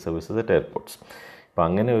handling services at airports. അപ്പോൾ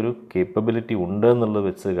അങ്ങനെ ഒരു capability ഉണ്ട് എന്നുള്ളത്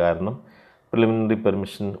വെച്ച് കാരണം preliminary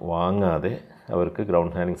permission വാങ്ങാതെ അവർക്ക്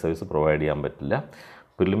ground handling service provide ചെയ്യാൻ പറ്റില്ല.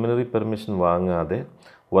 പ്രിലിമിനറി പെർമിഷൻ വാങ്ങാതെ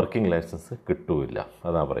വർക്കിംഗ് ലൈസൻസ് കിട്ടുമില്ല.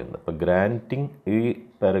 അതാണ് പറയുന്നത്. അപ്പോൾ ഗ്രാൻറ്റിംഗ്, ഈ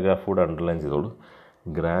പാരഗ്രാഫ് കൂടെ അണ്ടർലൈൻ ചെയ്തോളൂ.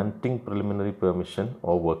 Granting preliminary permission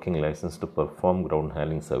or working license to perform ground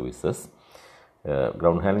handling services.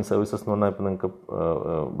 Ground handling services എന്ന് പറഞ്ഞാൽ ഇപ്പോൾ നിങ്ങൾക്ക്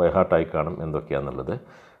ബൈ ഹാർട്ടായി കാണും എന്തൊക്കെയാണെന്നുള്ളത്.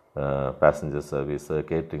 Passenger service,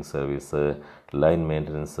 catering service, line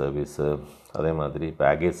maintenance service, അതേമാതിരി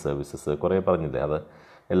ബാഗേജ് സർവീസസ് കുറേ പറഞ്ഞില്ലേ, അത്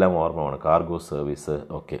എല്ലാം ഓർമ്മയാണ്. Cargo service.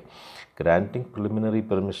 Okay. Granting preliminary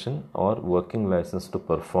permission or working license to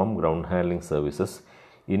perform ground handling services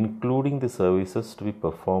including the services to be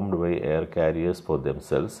performed by air carriers for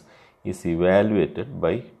themselves is evaluated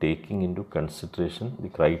by taking into consideration the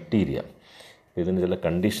criteria. ഇതിന് ചില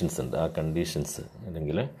conditions ഉണ്ട്. ആ conditions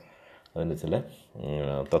അല്ലെങ്കിൽ അതിന് ചില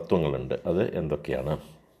തത്വങ്ങളുണ്ട്. അത് എന്തൊക്കെയാണ്?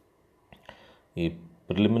 ഈ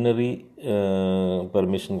പ്രിലിമിനറി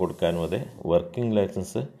പെർമിഷൻ കൊടുക്കാനും അതെ വർക്കിംഗ്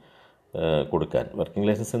ലൈസൻസ് കൊടുക്കാൻ. വർക്കിംഗ്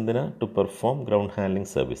ലൈസൻസ് എന്തിനാ? To perform ground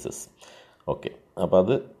handling services. Okay. അപ്പോൾ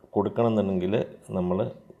അത് കൊടുക്കണം എന്നുണ്ടെങ്കിൽ നമ്മൾ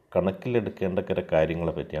കണക്കിലെടുക്കേണ്ട ചില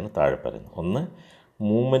കാര്യങ്ങളെ പറ്റിയാണ് താഴെ പറയുന്നത്. ഒന്ന്,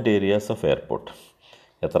 മൂവ്മെൻറ്റ് ഏരിയാസ് ഓഫ് എയർപോർട്ട്.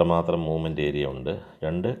 എത്രമാത്രം മൂവ്മെൻറ്റ് ഏരിയ ഉണ്ട്.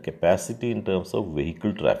 2, capacity in terms of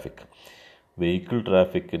vehicle traffic. Vehicle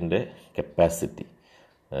ട്രാഫിക്കിൻ്റെ കപ്പാസിറ്റി,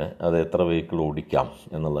 അത് എത്ര വെഹിക്കിൾ ഓടിക്കാം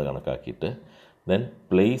എന്നുള്ളത് കണക്കാക്കിയിട്ട്. Then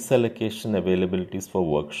place allocation availabilities for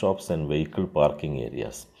workshops and vehicle parking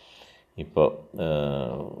areas. ഇപ്പോൾ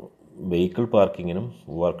വെഹിക്കിൾ പാർക്കിങ്ങിനും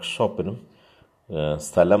വർക്ക്ഷോപ്പിനും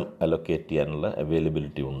സ്ഥലം അലൊക്കേറ്റ് ചെയ്യാനുള്ള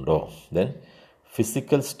അവൈലബിലിറ്റി ഉണ്ടോ. Then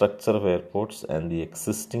physical structure of airports and the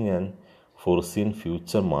existing and foreseen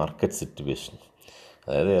future market situation.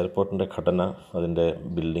 അതായത് എയർപോർട്ടിൻ്റെ ഘടന, അതിൻ്റെ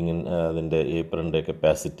ബിൽഡിങ്ങിന്, അതിൻ്റെ ഏപ്രിൻ്റെ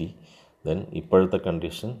കപ്പാസിറ്റി, ദെൻ ഇപ്പോഴത്തെ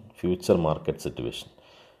കണ്ടീഷൻ, ഫ്യൂച്ചർ മാർക്കറ്റ് സിറ്റുവേഷൻ.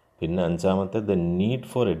 പിന്നെ 5-ാമത്തെ the need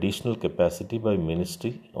for additional capacity by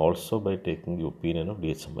ministry also by taking the opinion of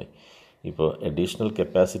DHMI. ഇപ്പോൾ അഡീഷണൽ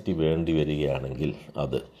കപ്പാസിറ്റി വേണ്ടി വരികയാണെങ്കിൽ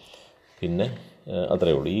അത്. പിന്നെ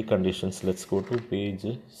അത്രയേ ഉള്ളൂ ഈ conditions. Let's go to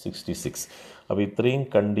page 66. അപ്പോൾ ഇത്രയും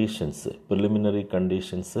കണ്ടീഷൻസ്, പ്രിലിമിനറി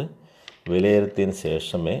കണ്ടീഷൻസ് വിലയിരുത്തിയതിന്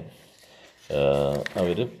ശേഷമേ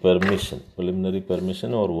അവർ preliminary permission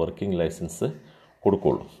or working licence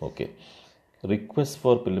കൊടുക്കുള്ളൂ. Okay. Request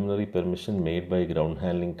for preliminary permission made by ground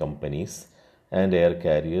handling companies and air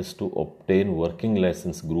careers to obtain working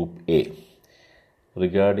license group A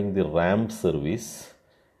regarding the ramp service.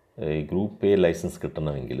 ഈ group A licence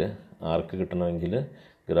കിട്ടണമെങ്കിൽ ആർക്ക് കിട്ടണമെങ്കിൽ?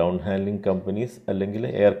 Ground handling companies അല്ലെങ്കിൽ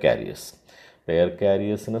air carriers. അപ്പോൾ air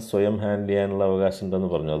കാരിയേഴ്സിന് സ്വയം handle ചെയ്യാനുള്ള അവകാശം ഉണ്ടെന്ന്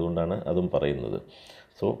പറഞ്ഞു, അതുകൊണ്ടാണ് അതും പറയുന്നത്.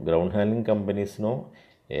 So ground handling കമ്പനീസിനോ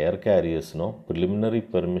air കാരിയേഴ്സിനോ preliminary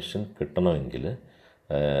permission കിട്ടണമെങ്കിൽ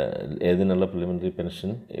ഏതിനുള്ള പ്രിലിമിനറി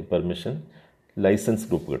പെർമിഷൻ? ലൈസൻസ്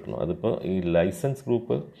ഗ്രൂപ്പ് കിട്ടണം. അതിപ്പോൾ ഈ ലൈസൻസ്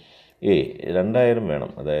ഗ്രൂപ്പ് രണ്ടായാലും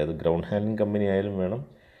വേണം. അതായത് ഗ്രൗണ്ട് ഹാൻഡ്ലിംഗ് കമ്പനി ആയാലും വേണം,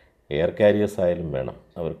 എയർ കാരിയേഴ്സ് ആയാലും വേണം.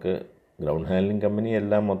 അവർക്ക് ഗ്രൗണ്ട് ഹാൻഡ്ലിംഗ് കമ്പനി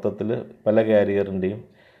എല്ലാം മൊത്തത്തിൽ പല കാരിയറിൻ്റെയും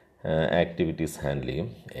ആക്ടിവിറ്റീസ് ഹാൻഡിൽ ചെയ്യും.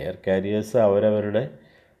 എയർ കാരിയേഴ്സ് അവരവരുടെ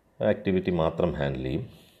ആക്ടിവിറ്റി മാത്രം ഹാൻഡിൽ ചെയ്യും.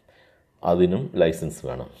 അതിനും ലൈസൻസ്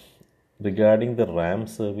വേണം. Regarding the Ram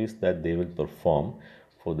service that they will perform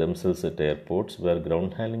for themselves at airports where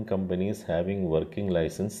ground handling companies having working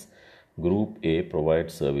license Group A provide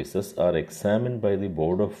services are examined by the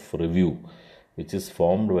Board of Review, which is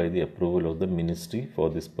formed by the approval of the Ministry for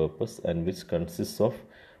this purpose and which consists of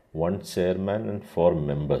 1 chairman and 4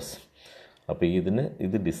 members. അപ്പോൾ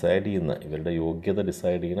ഇത് decide ചെയ്യുന്ന, ഇവരുടെ യോഗ്യത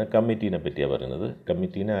decide ചെയ്യുന്ന കമ്മിറ്റീനെ പറ്റിയാണ് പറയുന്നത്.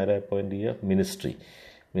 കമ്മിറ്റീനെ ആരെ appoint ചെയ്യുക?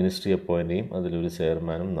 മിനിസ്ട്രി അപ്പോയിൻറ്റ് ചെയ്യും. അതിലൊരു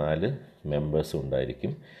ചെയർമാനും 4 മെമ്പേഴ്സും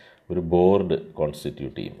ഉണ്ടായിരിക്കും. ഒരു ബോർഡ്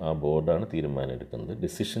കോൺസ്റ്റിറ്റ്യൂട്ട് ചെയ്യും. ആ ബോർഡാണ് തീരുമാനം എടുക്കുന്നത്.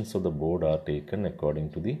 Decisions of the board are taken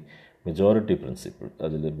according to the majority principle.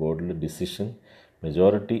 അതിൽ ബോർഡിൽ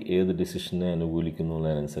മെജോറിറ്റി ഏത് ഡിസിഷനെ അനുകൂലിക്കുന്നു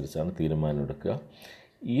എന്നതിനനുസരിച്ചാണ് തീരുമാനം എടുക്കുക.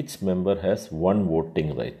 Each member has 1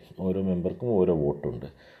 voting right. ഓരോ മെമ്പർക്കും ഓരോ വോട്ടുണ്ട്.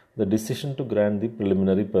 The decision to grant the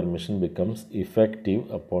preliminary permission becomes effective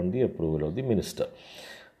upon the approval of the minister.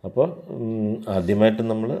 അപ്പോൾ ആദ്യമായിട്ട്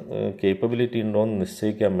നമ്മൾ കേപ്പബിലിറ്റി ഉണ്ടോ എന്ന്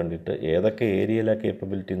നിശ്ചയിക്കാൻ വേണ്ടിയിട്ട് ഏതൊക്കെ ഏരിയയിലാണ്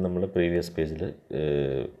കേപ്പബിലിറ്റി നമ്മൾ പ്രീവിയസ് പേജിൽ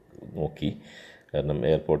നോക്കി. കാരണം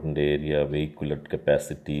എയർപോർട്ടിൻ്റെ area, vehicular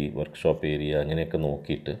capacity, workshop area അങ്ങനെയൊക്കെ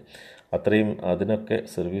നോക്കിയിട്ട് അത്രയും അതിനൊക്കെ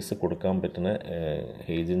സർവീസ് കൊടുക്കാൻ പറ്റുന്ന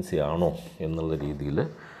ഏജൻസി ആണോ എന്നുള്ള രീതിയിൽ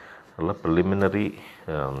ഉള്ള പ്രിലിമിനറി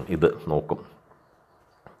ഇത് നോക്കും.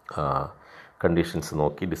 കണ്ടീഷൻസ്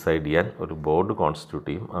നോക്കി ഡിസൈഡ് ചെയ്യാൻ ഒരു ബോർഡ് കോൺസ്റ്റിറ്റ്യൂട്ട്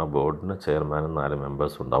ചെയ്യും. ആ ബോർഡിന് ചെയർമാനും 4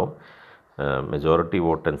 മെമ്പേഴ്സ് ഉണ്ടാവും. മെജോറിറ്റി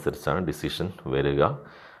വോട്ട് അനുസരിച്ചാണ് ഡിസിഷൻ വരിക.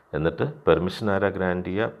 എന്നിട്ട് പെർമിഷൻ ആരാ ഗ്രാൻഡ്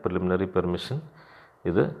ചെയ്യുക? പ്രിലിമിനറി പെർമിഷൻ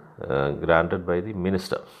ഇത് granted by the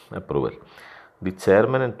minister approval. The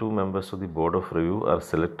chairman and 2 members of the Board of Review are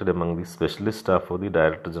selected among the specialist staff of the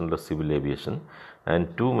Director General of Civil Aviation and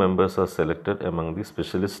 2 members are selected among the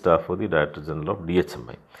specialist staff of the Director General of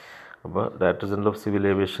DHMI. അപ്പോൾ director general of civil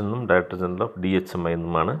ഏവിയേഷനും director general of DHMI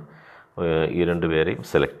എന്നുമാണ് ഈ 2 പേരെയും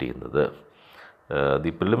select ചെയ്യുന്നത്.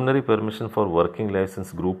 The preliminary permission four working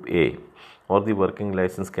license group A or the working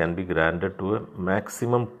license can be granted to a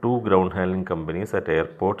maximum 2 ground handling companies at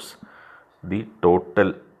airports, the total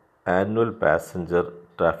annual passenger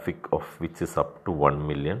traffic of which is up to 1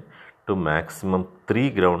 million, to maximum 3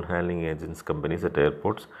 ground handling agents companies at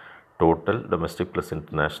airports, total domestic plus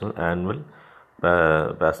international annual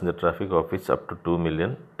passenger traffic of which up to 2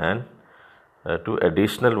 million, and to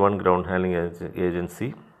additional 1 ground handling agency,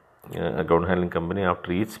 ground handling company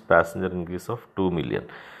after each passenger increase of 2 million.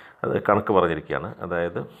 അത് കണക്ക് പറഞ്ഞിരിക്കുകയാണ്.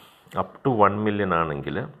 അതായത് up to 1 million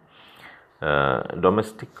ആണെങ്കിൽ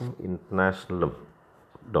ഡൊമസ്റ്റിക്കും ഇൻ്റർനാഷണലും,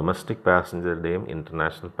 domestic പാസഞ്ചറുടെയും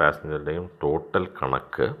international പാസഞ്ചറുടെയും total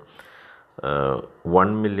കണക്ക്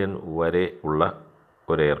 1 million വരെ ഉള്ള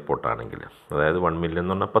ഒരു എയർപോർട്ടാണെങ്കിൽ, അതായത് 1 million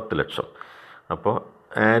എന്ന് പറഞ്ഞാൽ 10 ലക്ഷം. അപ്പോൾ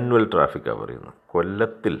ആനുവൽ ട്രാഫിക്കാണ് പറയുന്നത്.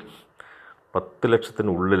 കൊല്ലത്തിൽ 10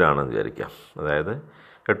 ലക്ഷത്തിനുള്ളിലാണെന്ന് വിചാരിക്കാം. അതായത്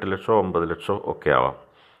 8 ലക്ഷമോ 9 ലക്ഷമോ ഒക്കെ ആവാം.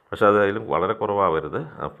 പക്ഷെ അതായാലും വളരെ കുറവാകരുത്.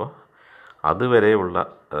 അപ്പോൾ അതുവരെയുള്ള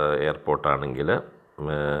എയർപോർട്ടാണെങ്കിൽ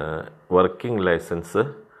വർക്കിംഗ് ലൈസൻസ്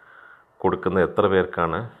കൊടുക്കുന്ന എത്ര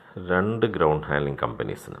പേർക്കാണ്? 2 ഗ്രൗണ്ട് ഹാൻഡ്ലിംഗ്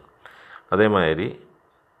കമ്പനീസിന്. അതേമാതിരി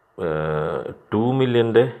 2 million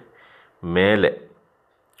മേലെ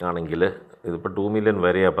ആണെങ്കിൽ, ഇതിപ്പോൾ 2 million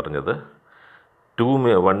വരെയാണ് പറഞ്ഞത്,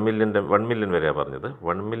 1 million വരെയാണ് പറഞ്ഞത്.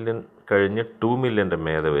 1 million കഴിഞ്ഞ് 2 million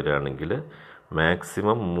മേലെ വരികയാണെങ്കിൽ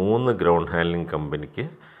മാക്സിമം 3 ഗ്രൗണ്ട് ഹാൻഡ്ലിംഗ് കമ്പനിക്ക്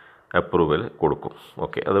അപ്രൂവൽ കൊടുക്കും.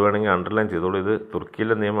 ഓക്കെ, അത് വേണമെങ്കിൽ അണ്ടർലൈൻ ചെയ്തോളൂ. ഇത്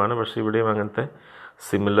തുർക്കിയിലെ നിയമമാണ്, പക്ഷേ ഇവിടെയും അങ്ങനത്തെ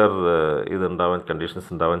സിമിലർ ഇതുണ്ടാവാൻ, കണ്ടീഷൻസ്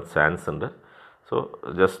ഉണ്ടാവാൻ ചാൻസ് ഉണ്ട്. So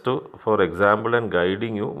just for example and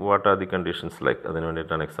guiding you what are the conditions like, അതിന്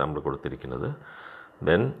വേണ്ടിയിട്ടാണ് എക്സാമ്പിൾ കൊടുത്തിരിക്കുന്നത്.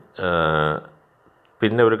 ദെൻ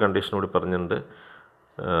പിന്നെ ഒരു കണ്ടീഷൻ കൂടി പറഞ്ഞിട്ടുണ്ട്.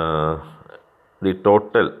 The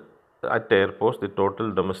total at airports, the total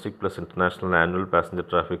domestic plus international annual passenger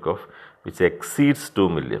traffic of which exceeds 2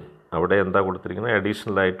 million. അവിടെ എന്താ കൊടുത്തിരിക്കുന്നത്?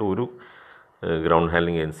 അഡീഷണൽ ആയിട്ട് ഒരു ഗ്രൗണ്ട്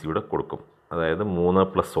ഹാൻഡ്ലിംഗ് ഏജൻസിയുടെ കൊടുക്കും. അതായത്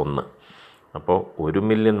 3+1. അപ്പോൾ 1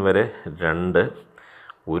 million വരെ 2,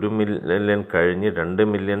 1 million കഴിഞ്ഞ് 2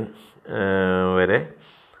 million വരെ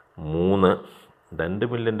 3, 2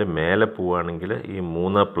 million മേലെ പോവുകയാണെങ്കിൽ ഈ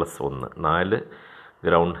 3+1 4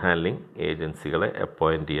 ഗ്രൗണ്ട് ഹാൻഡ്ലിംഗ് ഏജൻസികളെ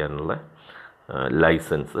അപ്പോയിൻറ്റ് ചെയ്യാനുള്ള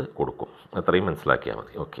ലൈസൻസ് കൊടുക്കും. അത്രയും മനസ്സിലാക്കിയാൽ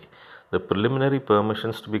മതി. Okay, the preliminary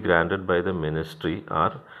permissions to be granted by the ministry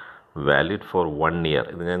are valid for 1 year.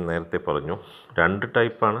 ഇത് ഞാൻ നേരത്തെ പറഞ്ഞു. 2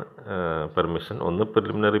 ടൈപ്പാണ് പെർമിഷൻ. ഒന്ന്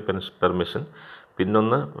പ്രിലിമിനറി പെർമിഷൻ,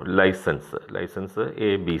 പിന്നൊന്ന് ലൈസൻസ്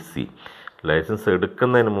ABC. ലൈസൻസ്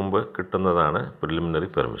എടുക്കുന്നതിന് മുമ്പ് കിട്ടുന്നതാണ് preliminary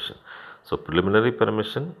permission. So preliminary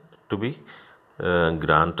permission to be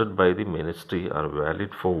granted by the ministry are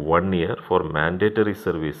valid for 1 year for mandatory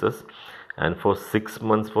services and for 6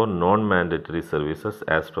 months for non-mandatory services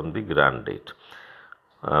as from the grant date.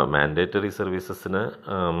 Mandatory സർവീസസിന്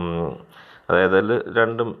അതായത് അതിൽ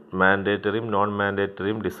രണ്ടും മാൻഡേറ്ററിയും non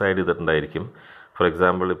മാൻഡേറ്ററിയും decide ചെയ്തിട്ടുണ്ടായിരിക്കും. For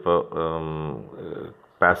example ഇപ്പോൾ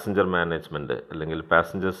passenger management അല്ലെങ്കിൽ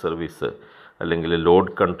passenger service അല്ലെങ്കിൽ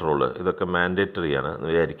ലോഡ് കൺട്രോൾ ഇതൊക്കെ മാൻഡേറ്ററിയാണ് എന്ന്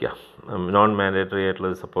വിചാരിക്കുക. നോൺ മാൻഡേറ്ററി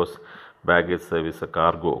ആയിട്ടുള്ളത് സപ്പോസ് ബാഗേജ് സർവീസ്,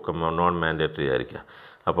 കാർഗോ ഒക്കെ നോൺ മാൻഡേറ്ററി ആയിരിക്കുക.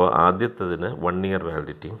 അപ്പോൾ ആദ്യത്തേതിന് 1 year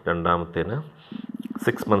വാലിഡിറ്റിയും രണ്ടാമത്തേന്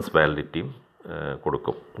 6 months വാലിഡിറ്റിയും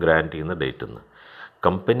കൊടുക്കും ഗ്രാൻറ്റ് ചെയ്യുന്ന ഡേറ്റിൽ നിന്ന്.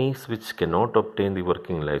 Companies which cannot obtain the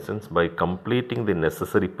working licence by completing the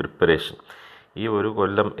necessary preparation. ഈ 1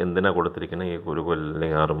 കൊല്ലം എന്തിനാണ് കൊടുത്തിരിക്കുന്നത്? ഈ 1 കൊല്ലം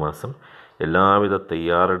അല്ലെങ്കിൽ 6 മാസം എല്ലാവിധ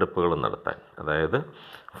തയ്യാറെടുപ്പുകളും നടത്താൻ, അതായത്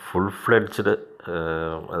ഫുൾ ഫ്ലെഡ്ജ്ഡ്,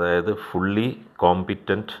 അതായത് fully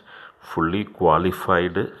competent, fully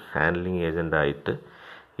qualified handling ഏജൻ്റായിട്ട്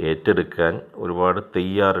ഏറ്റെടുക്കാൻ ഒരുപാട്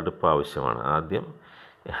തയ്യാറെടുപ്പ് ആവശ്യമാണ്. ആദ്യം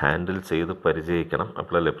ഹാൻഡിൽ ചെയ്ത് പരിചയിക്കണം,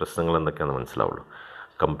 അപ്പോഴല്ലേ പ്രശ്നങ്ങൾ എന്തൊക്കെയാണെന്ന് മനസ്സിലാവുള്ളൂ.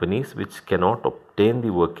 Companies which cannot obtain the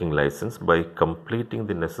working licence by completing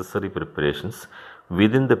the necessary preparations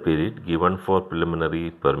within the period given for preliminary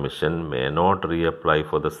permission may not reapply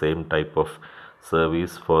for the same type of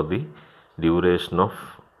service for the duration of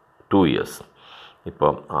 2 years.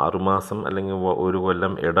 ഇപ്പം 6 മാസം അല്ലെങ്കിൽ 1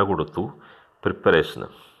 കൊല്ലം ഇട കൊടുത്തു പ്രിപ്പറേഷന്.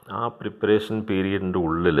 ആ preparation പീരീഡിൻ്റെ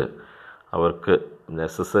ഉള്ളിൽ അവർക്ക്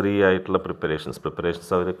necessary ആയിട്ടുള്ള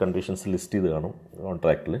preparations അവർ conditions list ചെയ്ത് കാണും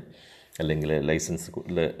കോൺട്രാക്റ്റിൽ അല്ലെങ്കിൽ ലൈസൻസ്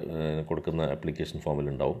കൊടുക്കുന്ന ആപ്ലിക്കേഷൻ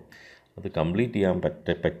ഫോമിലുണ്ടാവും. അത് കംപ്ലീറ്റ് ചെയ്യാൻ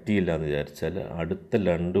പറ്റിയില്ല എന്ന് വിചാരിച്ചാൽ അടുത്ത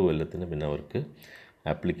 2 കൊല്ലത്തിന് പിന്നെ അവർക്ക്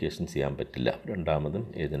ആപ്ലിക്കേഷൻ ചെയ്യാൻ പറ്റില്ല രണ്ടാമതും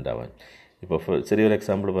ഏജൻ്റ് ആവാൻ. ഇപ്പോൾ ചെറിയൊരു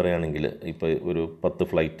എക്സാമ്പിൾ പറയുകയാണെങ്കിൽ, ഇപ്പോൾ ഒരു 10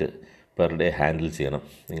 ഫ്ലൈറ്റ് പെർ ഡേ ഹാൻഡിൽ ചെയ്യണം.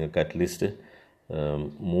 നിങ്ങൾക്ക് അറ്റ്ലീസ്റ്റ്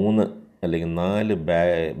 3 അല്ലെങ്കിൽ 4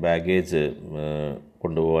 ബാഗേജ്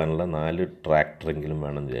കൊണ്ടുപോകാനുള്ള 4 ട്രാക്ടറെങ്കിലും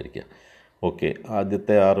വേണമെന്ന് വിചാരിക്കുക. ഓക്കെ,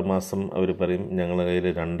 ആദ്യത്തെ 6 മാസം അവർ പറയും ഞങ്ങളുടെ കയ്യിൽ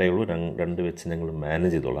 2 ഉള്ളൂ, 2 വെച്ച് ഞങ്ങൾ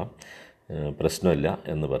മാനേജ് ചെയ്തോളാം, പ്രശ്നമില്ല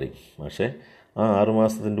എന്ന് പറയും. പക്ഷേ ആ 6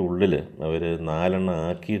 മാസത്തിൻ്റെ ഉള്ളിൽ അവർ 4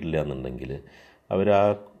 ആക്കിയിട്ടില്ല എന്നുണ്ടെങ്കിൽ അവർ ആ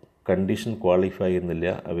കണ്ടീഷൻ ക്വാളിഫൈ ചെയ്യുന്നില്ല,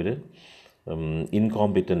 അവർ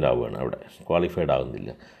ഇൻകോമ്പിറ്റൻ്റ് ആവുകയാണ്, അവിടെ ക്വാളിഫൈഡ്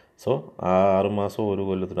ആകുന്നില്ല. സോ ആ 6 മാസം 1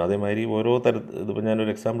 കൊല്ലത്തിന് അതേമാതിരി ഓരോ ഇതിപ്പോൾ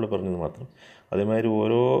ഞാനൊരു എക്സാമ്പിൾ പറഞ്ഞത് മാത്രം. അതേമാതിരി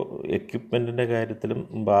ഓരോ എക്യുപ്മെൻറ്റിൻ്റെ കാര്യത്തിലും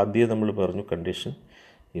ആദ്യം നമ്മൾ പറഞ്ഞു condition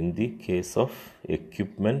in the case of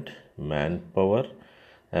equipment, man power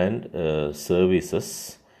and services,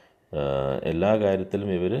 എല്ലാ കാര്യത്തിലും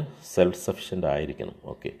ഇവർ സെൽഫ് സഫിഷ്യൻ്റ് ആയിരിക്കണം.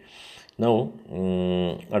 ഓക്കെ, നൗ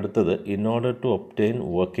അടുത്തത്, in order to obtain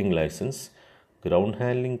working licence ground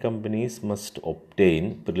handling companies must obtain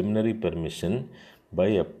preliminary permission by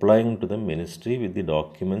applying to the ministry with the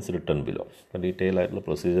documents written below. Detail ആയിട്ടുള്ള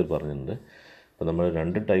procedure പറഞ്ഞിട്ടുണ്ട്. അപ്പോൾ നമ്മൾ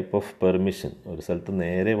 2 type of permission, ഒരു സ്ഥലത്ത്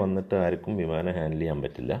നേരെ വന്നിട്ട് ആർക്കും വിമാനം ഹാൻഡിൽ ചെയ്യാൻ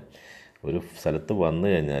പറ്റില്ല. ഒരു സ്ഥലത്ത് വന്നു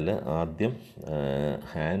കഴിഞ്ഞാൽ ആദ്യം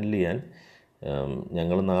ഹാൻഡിൽ ചെയ്യാൻ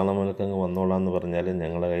ഞങ്ങൾ നാളെ മുതൽക്കങ്ങ് വന്നോളാം എന്ന് പറഞ്ഞാൽ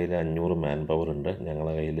ഞങ്ങളുടെ കയ്യിൽ 500 മാൻ പവർ ഉണ്ട്,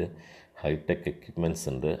 ഞങ്ങളുടെ കയ്യിൽ ഹൈടെക് എക്യുപ്മെൻറ്റ്സ്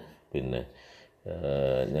ഉണ്ട്, പിന്നെ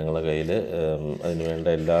ഞങ്ങളുടെ കയ്യിൽ അതിന് വേണ്ട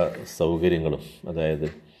എല്ലാ സൗകര്യങ്ങളും, അതായത്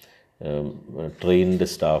ട്രെയിൻഡ്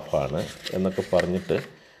സ്റ്റാഫാണ് എന്നൊക്കെ പറഞ്ഞിട്ട്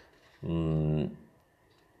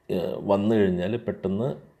വന്നു കഴിഞ്ഞാൽ പെട്ടെന്ന്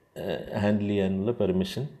ഹാൻഡിൽ ചെയ്യാനുള്ള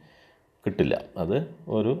പെർമിഷൻ കിട്ടില്ല. അത്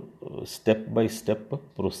ഒരു സ്റ്റെപ്പ് ബൈ സ്റ്റെപ്പ്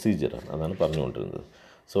പ്രൊസീജിയറാണ്, അതാണ് പറഞ്ഞുകൊണ്ടിരുന്നത്.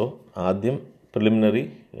 സോ ആദ്യം പ്രിലിമിനറി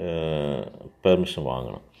പെർമിഷൻ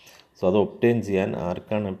വാങ്ങണം. സോ അത് ഒബ്റ്റെയിൻ ചെയ്യാൻ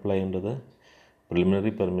ആർക്കാണ് അപ്ലൈ ചെയ്യേണ്ടത്?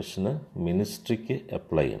 പ്രിലിമിനറി പെർമിഷന് മിനിസ്ട്രിക്ക്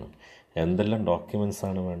അപ്ലൈ ചെയ്യണം. എന്തെല്ലാം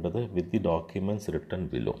ഡോക്യുമെൻറ്റ്സാണ് വേണ്ടത്? With the documents written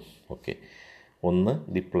below. Okay, 1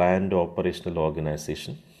 the planned operational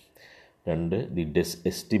organisation, 2 the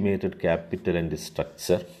estimated capital and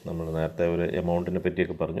structure. നമ്മൾ നേരത്തെ ഒരു എമൗണ്ടിനെ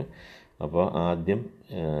പറ്റിയൊക്കെ പറഞ്ഞു. അപ്പോൾ ആദ്യം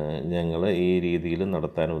ഞങ്ങൾ ഈ രീതിയിൽ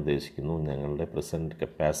നടത്താൻ ഉദ്ദേശിക്കുന്നു, ഞങ്ങളുടെ പ്രസൻറ്റ്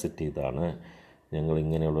കപ്പാസിറ്റി ഇതാണ്, ഞങ്ങൾ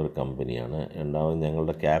ഇങ്ങനെയുള്ളൊരു കമ്പനിയാണ്. രണ്ടാമത്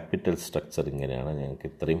ഞങ്ങളുടെ ക്യാപിറ്റൽ സ്ട്രക്ചർ ഇങ്ങനെയാണ്, ഞങ്ങൾക്ക്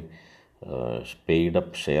ഇത്രയും പെയ്ഡ്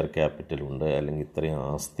അപ്പ് ഷെയർ ക്യാപിറ്റലുണ്ട് അല്ലെങ്കിൽ ഇത്രയും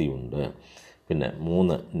ആസ്തിയുണ്ട്. പിന്നെ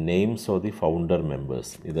 3 names of the founder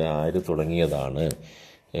members, ഇത് ആര് തുടങ്ങിയതാണ്,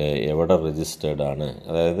 എവിടെ രജിസ്റ്റേർഡ് ആണ്,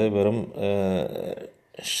 അതായത് വെറും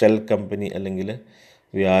ഷെൽ കമ്പനി അല്ലെങ്കിൽ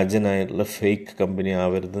വ്യാജനായിട്ടുള്ള ഫേക്ക് കമ്പനി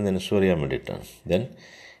ആവരുതെന്ന് എൻഷുർ ചെയ്യാൻ വേണ്ടിയിട്ടാണ്. Then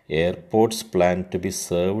airports plan to B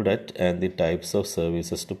served at and the types of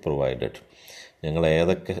services to provided, ഞങ്ങൾ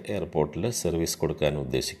ഏതൊക്കെ എയർപോർട്ടിൽ സർവീസ് കൊടുക്കാൻ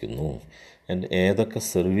ഉദ്ദേശിക്കുന്നു ആൻഡ് ഏതൊക്കെ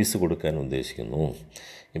സർവീസ് കൊടുക്കാൻ ഉദ്ദേശിക്കുന്നു.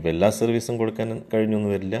 ഇപ്പോൾ എല്ലാ സർവീസും കൊടുക്കാൻ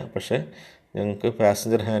കഴിഞ്ഞൊന്നും വരില്ല, പക്ഷേ ഞങ്ങൾക്ക്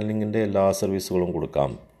പാസഞ്ചർ ഹാൻഡ്ലിങ്ങിൻ്റെ എല്ലാ സർവീസുകളും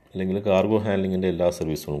കൊടുക്കാം, അല്ലെങ്കിൽ കാർഗോ ഹാൻഡ്ലിങ്ങിൻ്റെ എല്ലാ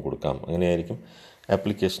സർവീസുകളും കൊടുക്കാം, അങ്ങനെയായിരിക്കും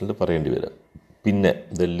ആപ്ലിക്കേഷനിൽ പറയേണ്ടി വരിക. പിന്നെ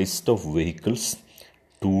the list of vehicles,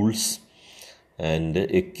 tools and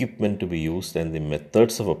equipment to be used and the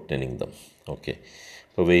methods of obtaining them. Okay,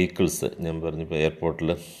 ഇപ്പോൾ വെഹിക്കിൾസ് ഞാൻ പറഞ്ഞു, ഇപ്പോൾ എയർപോർട്ടിൽ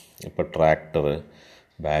ഇപ്പോൾ tractor,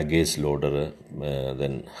 baggage loader,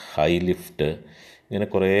 then high lift, ഇങ്ങനെ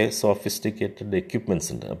കുറേ സോഫിസ്റ്റിക്കേറ്റഡ് എക്യുപ്മെൻറ്റ്സ്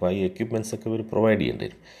ഉണ്ട്. അപ്പോൾ ഈ എക്യുപ്മെൻറ്റ്സ് ഒക്കെ ഇവർ പ്രൊവൈഡ് ചെയ്യേണ്ടി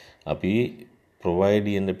വരും. അപ്പോൾ ഈ പ്രൊവൈഡ്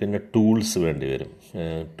ചെയ്യേണ്ട പിന്നെ ടൂൾസ് വേണ്ടി വരും,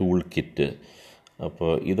 ടൂൾ കിറ്റ്.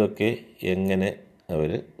 അപ്പോൾ ഇതൊക്കെ എങ്ങനെ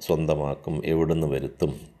അവർ സ്വന്തമാക്കും, എവിടെ നിന്ന്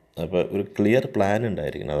വരുത്തും? അപ്പോൾ ഒരു ക്ലിയർ പ്ലാൻ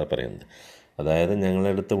ഉണ്ടായിരിക്കണം, അതാണ് പറയുന്നത്. അതായത് ഞങ്ങളുടെ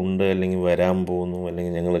അടുത്ത് ഉണ്ട്, അല്ലെങ്കിൽ വരാൻ പോകുന്നു,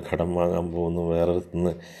 അല്ലെങ്കിൽ ഞങ്ങൾ കടം വാങ്ങാൻ പോകുന്നു, വേറെ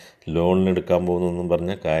നിന്ന് ലോണിനെടുക്കാൻ പോകുന്നു എന്നും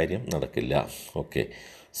പറഞ്ഞ കാര്യം നടക്കില്ല. Okay,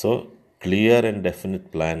 so clear and definite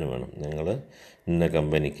plan വേണം. ഞങ്ങൾ ഇന്ന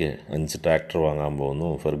കമ്പനിക്ക് 5 ട്രാക്ടർ വാങ്ങാൻ പോകുന്നു,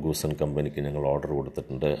 ഫെർഗൂസൺ കമ്പനിക്ക് ഞങ്ങൾ ഓർഡർ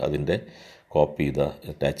കൊടുത്തിട്ടുണ്ട്, അതിൻ്റെ കോപ്പി ഇതാ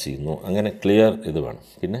അറ്റാച്ച് ചെയ്യുന്നു, അങ്ങനെ ക്ലിയർ ഇത് വേണം.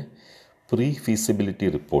 പിന്നെ പ്രീ ഫീസിബിലിറ്റി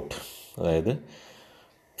റിപ്പോർട്ട്, അതായത്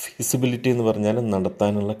ഫീസിബിലിറ്റി എന്ന് പറഞ്ഞാൽ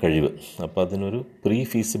നടത്താനുള്ള കഴിവ്. അപ്പോൾ അതിനൊരു പ്രീ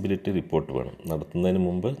ഫീസിബിലിറ്റി റിപ്പോർട്ട് വേണം, നടത്തുന്നതിന്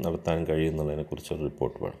മുമ്പ് നടത്താൻ കഴിയുന്നതിനെക്കുറിച്ചൊരു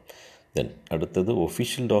റിപ്പോർട്ട് വേണം. ദെൻ അടുത്തത്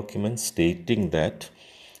official document stating that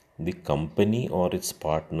the company or it's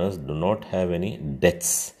partners do not have any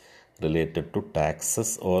debts related to taxes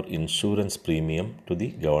or insurance premium to the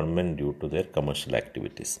government due to their commercial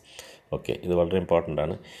activities. Okay, ഇത് വളരെ important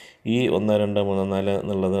ആണ്. ഈ 1, 2, 3, 4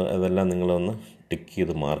 എന്നുള്ളത് അതെല്ലാം നിങ്ങളൊന്ന് tick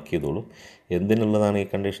ചെയ്ത് mark ചെയ്തോളൂ. എന്തിനുള്ളതാണ് ഈ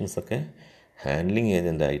കണ്ടീഷൻസൊക്കെ? ഹാൻഡ്ലിംഗ്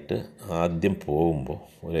ഏജൻ്റായിട്ട് ആദ്യം പോകുമ്പോൾ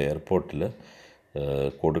ഒരു എയർപോർട്ടിൽ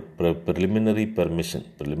പ്രിലിമിനറി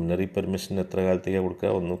പെർമിഷൻ എത്ര കാലത്തേക്കാണ് കൊടുക്കുക?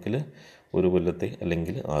 ഒന്നുകിൽ 1 കൊല്ലത്തേക്ക്,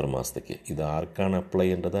 അല്ലെങ്കിൽ 6 മാസത്തേക്ക്. ഇത് ആർക്കാണ് അപ്ലൈ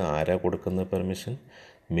ചെയ്യേണ്ടത്? ആരാ കൊടുക്കുന്ന permission?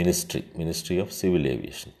 Ministry of civil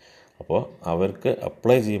aviation. അപ്പോൾ അവർക്ക്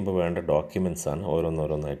അപ്ലൈ ചെയ്യുമ്പോൾ വേണ്ട ഡോക്യുമെൻറ്റ്സാണ്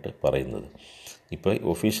ഓരോന്നോരോന്നായിട്ട് പറയുന്നത്. ഇപ്പോൾ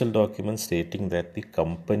official document stating that the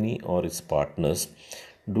company or it's partners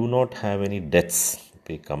do not have any debts.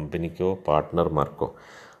 ഇപ്പോൾ ഈ കമ്പനിക്കോ പാർട്ട്ണർമാർക്കോ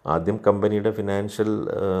ആദ്യം കമ്പനിയുടെ ഫിനാൻഷ്യൽ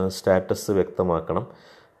സ്റ്റാറ്റസ് വ്യക്തമാക്കണം.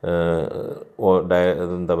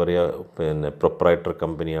 എന്താ പറയുക, പിന്നെ പ്രൊപ്പറൈറ്റർ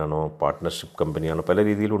കമ്പനിയാണോ, പാർട്ട്ണർഷിപ്പ് കമ്പനിയാണോ, പല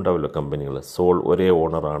രീതിയിലും ഉണ്ടാവുമല്ലോ കമ്പനികൾ. ഒരേ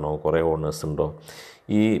ഓണറാണോ, കുറേ ഓണേഴ്സ് ഉണ്ടോ?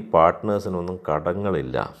 ഈ പാർട്ട്നേഴ്സിനൊന്നും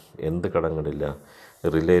കടങ്ങളില്ല. എന്ത് കടങ്ങളില്ല?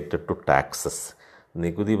 റിലേറ്റഡ് ടു ടാക്സസ്,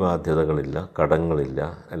 നികുതി ബാധ്യതകളില്ല, കടങ്ങളില്ല,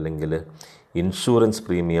 അല്ലെങ്കിൽ ഇൻഷുറൻസ്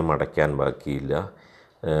പ്രീമിയം അടയ്ക്കാൻ ബാക്കിയില്ല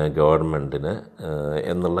ഗവൺമെൻറ്റിന്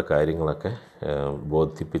എന്നുള്ള കാര്യങ്ങളൊക്കെ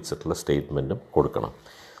ബോധിപ്പിച്ചിട്ടുള്ള സ്റ്റേറ്റ്മെൻറ്റും കൊടുക്കണം.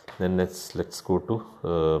 Then let's go to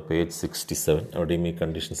page 67. അവിടെയും ഈ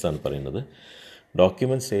കണ്ടീഷൻസാണ് പറയുന്നത്.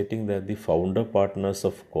 Document stating that the founder partners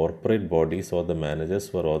of corporate bodies or the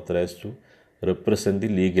managers were authorised to represent the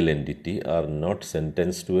legal entity are not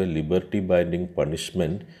sentenced to a liberty binding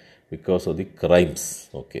punishment because of the crimes.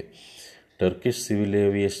 Okay, Turkish civil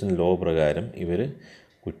aviation law പ്രകാരം ഇവർ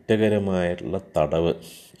കുറ്റകരമായിട്ടുള്ള തടവ്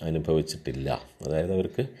അനുഭവിച്ചിട്ടില്ല. അതായത്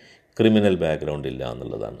അവർക്ക് criminal background ഇല്ല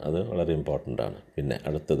എന്നുള്ളതാണ്. അത് വളരെ important ആണ്. പിന്നെ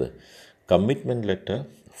അടുത്തത് commitment letter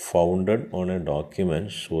founded on A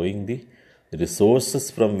document showing the resources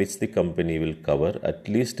from which the company will cover at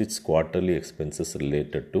least its quarterly expenses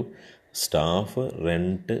related to staff,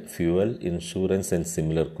 rent, fuel, insurance and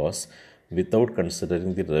similar costs without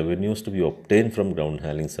considering the revenues to be obtained from ground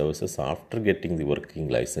handling services after getting the working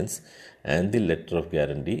license and the letter of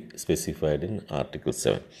guarantee specified in Article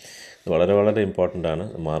 7. ഇത് വളരെ വളരെ important ആണ്,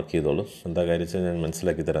 mark ചെയ്തോളൂ. എന്താ കാര്യം വെച്ചാൽ ഞാൻ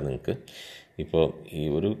മനസ്സിലാക്കി തരാം നിങ്ങൾക്ക്. ഇപ്പോൾ ഈ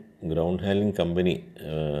ഒരു ground handling company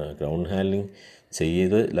ground handling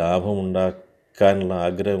ചെയ്ത് ലാഭമുണ്ടാക്കാനുള്ള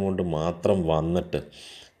ആഗ്രഹം കൊണ്ട് മാത്രം വന്നിട്ട്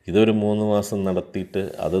ഇതൊരു 3 മാസം നടത്തിയിട്ട്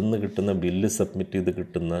അതിൽ നിന്ന് കിട്ടുന്ന ബില്ല് സബ്മിറ്റ് ചെയ്ത്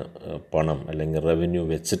കിട്ടുന്ന പണം അല്ലെങ്കിൽ റവന്യൂ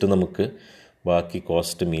വെച്ചിട്ട് നമുക്ക് ബാക്കി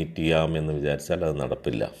കോസ്റ്റ് മീറ്റ് ചെയ്യാമെന്ന് വിചാരിച്ചാൽ അത്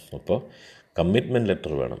നടപ്പില്ല. അപ്പോൾ കമ്മിറ്റ്മെൻറ്റ്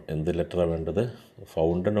ലെറ്റർ വേണം. എന്ത് ലെറ്ററാണ് വേണ്ടത്?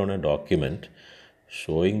 Founded on A document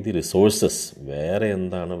showing the resources. വേറെ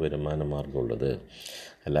എന്താണ് വരുമാന മാർഗമുള്ളത്?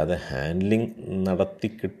 അല്ലാതെ ഹാൻഡ്ലിംഗ് നടത്തി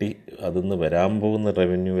കിട്ടി അതിൽ നിന്ന് വരാൻ പോകുന്ന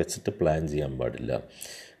റവന്യൂ വെച്ചിട്ട് പ്ലാൻ ചെയ്യാൻ പാടില്ല.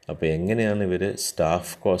 അപ്പോൾ എങ്ങനെയാണ് ഇവർ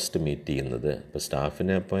സ്റ്റാഫ് കോസ്റ്റ് മീറ്റ് ചെയ്യുന്നത്? ഇപ്പോൾ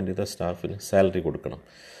സ്റ്റാഫിനെ അപ്പോയിൻറ്റ് ചെയ്താൽ സ്റ്റാഫിന് സാലറി കൊടുക്കണം,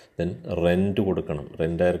 ദെൻ റെൻറ്റ് കൊടുക്കണം.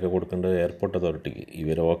 റെൻ്റ് ആർക്ക് കൊടുക്കേണ്ടത്? എയർപോർട്ട് അതോറിറ്റിക്ക്.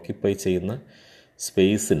 ഇവർ ഓക്യുപ്പൈ ചെയ്യുന്ന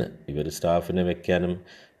സ്പേസിന് ഇവർ സ്റ്റാഫിനെ വെക്കാനും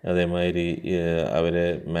അതേമാതിരി അവരെ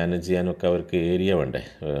മാനേജ് ചെയ്യാനൊക്കെ അവർക്ക് ഏരിയ വേണ്ടേ?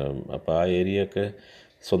 അപ്പോൾ ആ ഏരിയയൊക്കെ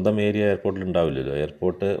സ്വന്തം ഏരിയ എയർപോർട്ടിൽ ഉണ്ടാവില്ലല്ലോ.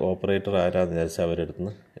 എയർപോർട്ട് ഓപ്പറേറ്റർ ആരാന്ന് വിചാരിച്ചാൽ അവരുടെ അടുത്ത്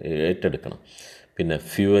നിന്ന് ഏറ്റെടുക്കണം. പിന്നെ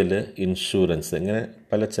ഫ്യൂവല്, ഇൻഷുറൻസ്, ഇങ്ങനെ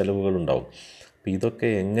പല ചിലവുകളുണ്ടാവും. അപ്പോൾ ഇതൊക്കെ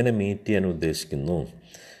എങ്ങനെ മീറ്റ് ചെയ്യാൻ ഉദ്ദേശിക്കുന്നു?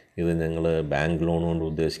 ഇത് ഞങ്ങൾ ബാങ്ക് ലോൺ കൊണ്ട്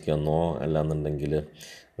ഉദ്ദേശിക്കുന്നോ, അല്ലാന്നുണ്ടെങ്കിൽ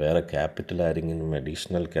വേറെ ക്യാപിറ്റൽ ആരെങ്കിലും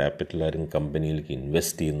അഡീഷണൽ ക്യാപിറ്റൽ ആരെങ്കിലും കമ്പനിയിലേക്ക്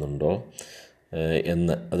ഇൻവെസ്റ്റ് ചെയ്യുന്നുണ്ടോ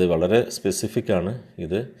എന്ന്. അത് വളരെ സ്പെസിഫിക്കാണ്.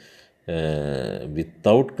 ഇത്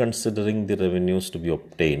without considering the revenues to B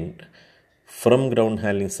obtained from ground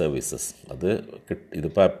handling services. അത്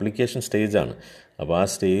ഇതിപ്പോൾ ആപ്ലിക്കേഷൻ സ്റ്റേജാണ്. അപ്പോൾ ആ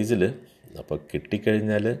സ്റ്റേജിൽ അപ്പോൾ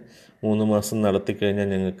കിട്ടിക്കഴിഞ്ഞാൽ 3 മാസം നടത്തിക്കഴിഞ്ഞാൽ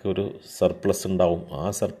ഞങ്ങൾക്കൊരു സർപ്ലസ് ഉണ്ടാവും, ആ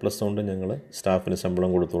സർപ്ലസ് കൊണ്ട് ഞങ്ങൾ സ്റ്റാഫിന് ശമ്പളം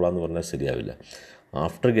കൊടുത്തോളാം എന്ന് പറഞ്ഞാൽ ശരിയാവില്ല.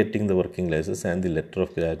 After getting the working licence and the letter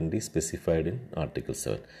of guarantee specified in article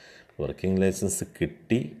 7. Working licence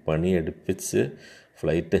കിട്ടി പണിയെടുപ്പിച്ച്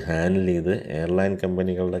ഫ്ലൈറ്റ് ഹാൻഡിൽ ചെയ്ത് എയർലൈൻ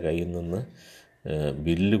കമ്പനികളുടെ കയ്യിൽ നിന്ന്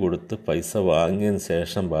ബില്ല് കൊടുത്ത് പൈസ വാങ്ങിയതിന്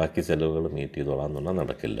ശേഷം ബാക്കി ചിലവുകൾ മീറ്റ് ചെയ്തോളാം എന്ന് പറഞ്ഞാൽ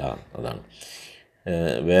നടക്കില്ല. അതാണ്.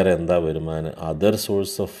 വേറെ എന്താ വരുമാനം, other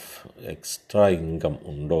source of extra income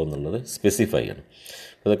ഉണ്ടോ എന്നുള്ളത് സ്പെസിഫൈ ചെയ്യണം.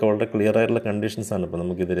 ഇതൊക്കെ വളരെ ക്ലിയർ ആയിട്ടുള്ള കണ്ടീഷൻസാണ്. ഇപ്പോൾ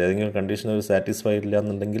നമുക്കിതിൽ ഏതെങ്കിലും കണ്ടീഷൻ ഒരു സാറ്റിസ്ഫൈ ഇല്ല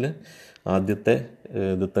എന്നുണ്ടെങ്കിൽ ആദ്യത്തെ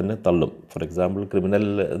ഇത് തന്നെ തള്ളും. ഫോർ എക്സാമ്പിൾ ക്രിമിനൽ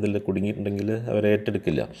ഇതിൽ കുടുങ്ങിയിട്ടുണ്ടെങ്കിൽ അവരെ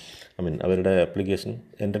ഏറ്റെടുക്കില്ല, അവരുടെ ആപ്ലിക്കേഷൻ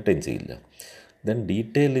എൻ്റർടൈൻ ചെയ്യില്ല. Then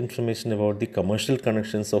detailed information about the commercial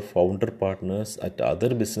connections of founder partners at other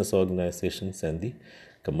business organizations and the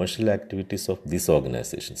commercial activities of these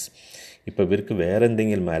organizations. ഇപ്പോൾ ഇവർക്ക് വേറെ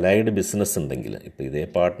എന്തെങ്കിലും അലൈഡ് ബിസിനസ് ഉണ്ടെങ്കിൽ, ഇപ്പോൾ ഇതേ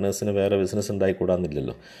പാർട്ട്നേഴ്സിന് വേറെ ബിസിനസ്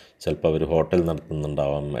ഉണ്ടായിക്കൂടാന്നില്ലല്ലോ. ചിലപ്പോൾ അവർ ഹോട്ടൽ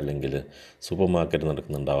നടത്തുന്നുണ്ടാവാം, അല്ലെങ്കിൽ സൂപ്പർ മാർക്കറ്റ്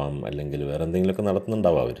നടക്കുന്നുണ്ടാവാം, അല്ലെങ്കിൽ വേറെ എന്തെങ്കിലുമൊക്കെ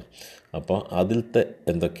നടത്തുന്നുണ്ടാവാം അവർ. അപ്പോൾ അതിലത്തെ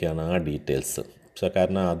എന്തൊക്കെയാണ് ആ ഡീറ്റെയിൽസ്. പക്ഷേ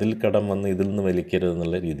കാരണം അതിൽ കടം വന്ന് ഇതിൽ നിന്ന് വലിക്കരുത്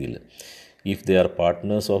എന്നുള്ള രീതിയിൽ. If they are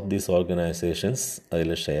partners of these organisations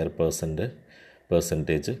അതിൽ share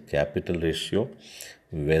percentage, capital ratio,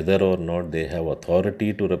 whether or not they have authority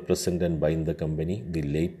to represent and bind the company, the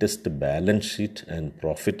latest balance sheet and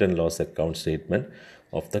profit and loss account statement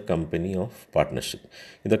of the company of partnership.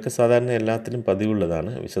 ഇതൊക്കെ സാധാരണ എല്ലാത്തിനും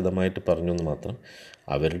പതിവുള്ളതാണ്, വിശദമായിട്ട് പറഞ്ഞു എന്ന് മാത്രം.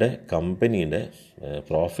 അവരുടെ കമ്പനിയുടെ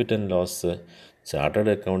profit and loss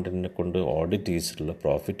chartered അക്കൗണ്ടൻറ്റിനെ കൊണ്ട് ഓഡിറ്റ് ചെയ്തിട്ടുള്ള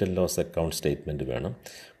profit and loss account statement വേണം,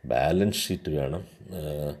 ബാലൻസ് ഷീറ്റ് വേണം.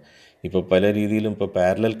 ഇപ്പോൾ പല രീതിയിലും ഇപ്പോൾ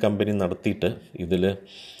പാരലൽ കമ്പനി നടത്തിയിട്ട് ഇതിൽ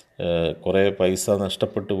കുറേ പൈസ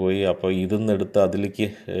നഷ്ടപ്പെട്ടു പോയി, അപ്പോൾ ഇതിന്ന് എടുത്ത് അതിലേക്ക്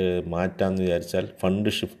മാറ്റാമെന്ന് വിചാരിച്ചാൽ, ഫണ്ട്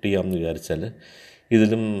ഷിഫ്റ്റ് ചെയ്യാമെന്ന് വിചാരിച്ചാൽ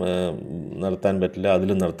ഇതിലും നടത്താൻ പറ്റില്ല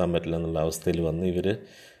അതിലും നടത്താൻ പറ്റില്ല എന്നുള്ള അവസ്ഥയിൽ വന്ന് ഇവർ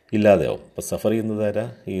ഇല്ലാതെയാവും. അപ്പോൾ സഫർ ചെയ്യുന്നത് ആരാ?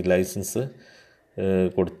 ഈ ലൈസൻസ്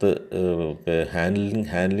കൊടുത്ത്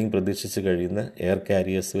ഹാൻഡ്ലിംഗ് പ്രതീക്ഷിച്ച് കഴിയുന്ന air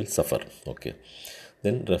careers will Zafar. Okay.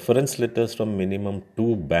 Then reference letters from minimum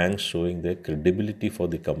 2 banks showing their credibility for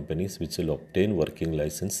the companies which will obtain working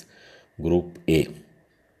license Group A.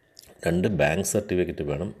 2 bank certificate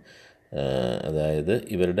വേണം. അതായത്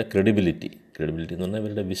ഇവരുടെ ക്രെഡിബിലിറ്റി എന്ന് പറഞ്ഞാൽ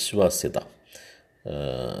ഇവരുടെ വിശ്വാസ്യത.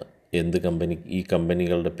 എന്ത് കമ്പനി, ഈ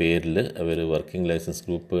കമ്പനികളുടെ പേരിൽ അവർ വർക്കിംഗ് ലൈസൻസ്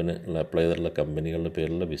ഗ്രൂപ്പിന് അപ്ലൈ ചെയ്തിട്ടുള്ള കമ്പനികളുടെ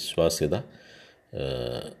പേരിലുള്ള വിശ്വാസ്യത,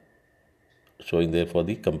 showing there for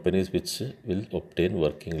the companies which will obtain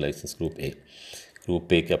working license group A.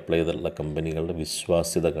 Group എക്ക് അപ്ലൈ ചെയ്തിട്ടുള്ള കമ്പനികളുടെ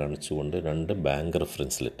വിശ്വാസ്യത കാണിച്ചുകൊണ്ട് 2 ബാങ്ക്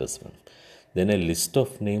റെഫറൻസ് ലെറ്റേഴ്സ് വേണം. Then a list of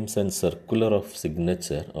names and circular of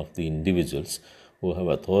signature of the individuals who have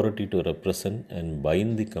authority to represent and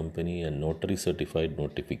bind the company and notary certified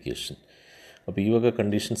notification. അപ്പോൾ ഈ വക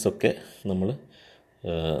കണ്ടീഷൻസൊക്കെ നമ്മൾ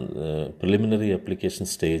പ്രിലിമിനറി ആപ്ലിക്കേഷൻ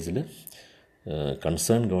സ്റ്റേജിൽ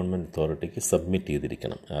കൺസേൺ ഗവൺമെൻറ് അതോറിറ്റിക്ക് submit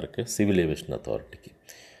ചെയ്തിരിക്കണം. ആർക്ക്? Civil aviation അതോറിറ്റിക്ക്.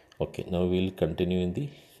 Okay, now will continue in the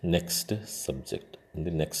next subject, in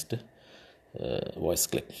the next voice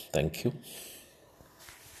clip. Thank you.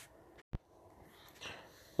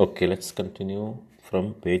 Okay, let's continue from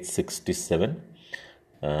page 67.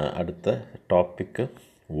 അടുത്ത topic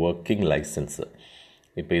working license.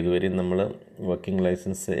 ഇപ്പോൾ ഇതുവരെ നമ്മൾ വർക്കിംഗ്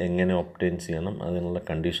ലൈസൻസ് എങ്ങനെ obtain ചെയ്യണം, അതിനുള്ള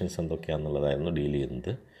കണ്ടീഷൻസ് എന്തൊക്കെയാണെന്നുള്ളതായിരുന്നു ഡീൽ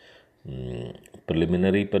ചെയ്യുന്നത്.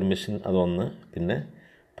 പ്രിലിമിനറി പെർമിഷൻ അതൊന്ന്, പിന്നെ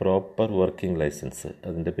പ്രോപ്പർ വർക്കിംഗ് ലൈസൻസ്,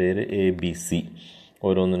 അതിൻ്റെ പേര് ABC.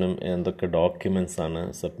 ഓരോന്നിനും എന്തൊക്കെ ഡോക്യുമെൻറ്റ്സാണ്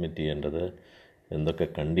സബ്മിറ്റ് ചെയ്യേണ്ടത്, എന്തൊക്കെ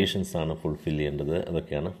കണ്ടീഷൻസാണ് ഫുൾഫിൽ ചെയ്യേണ്ടത്,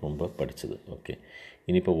 അതൊക്കെയാണ് മുമ്പ് പഠിച്ചത്. ഓക്കെ,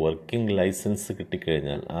 ഇനിയിപ്പോൾ വർക്കിംഗ് ലൈസൻസ്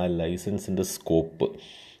കിട്ടിക്കഴിഞ്ഞാൽ ആ ലൈസൻസിൻ്റെ സ്കോപ്പ്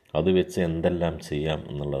അത് വെച്ച് എന്തെല്ലാം ചെയ്യാം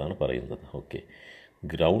എന്നുള്ളതാണ് പറയുന്നത്. Okay,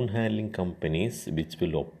 ground handling companies which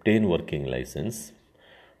will obtain working licence,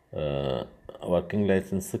 working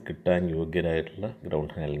license കിട്ടാൻ യോഗ്യരായിട്ടുള്ള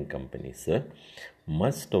ground handling companies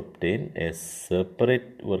must obtain A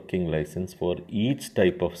separate working licence for each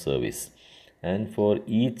type of service and for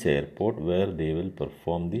each airport where they will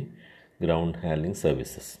perform the ground handling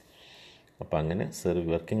services. അപ്പോൾ അങ്ങനെ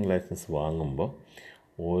working licence വാങ്ങുമ്പോൾ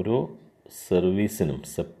ഓരോ സർവീസിനും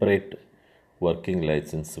separate working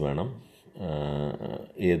licence വേണം.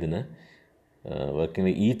 ഏതിന്?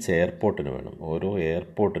 Working each എയർപോർട്ടിന് വേണം. ഓരോ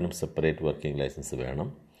എയർപോർട്ടിനും separate working licence വേണം.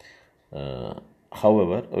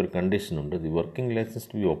 However ഒരു കണ്ടീഷനുണ്ട്, the working license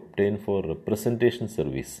to B obtain four representation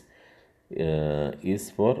service is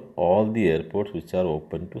for all the airports which are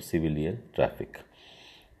open to civilian traffic.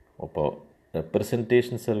 അപ്പോൾ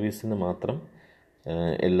representation സർവീസിന് മാത്രം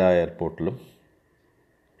എല്ലാ എയർപോർട്ടിലും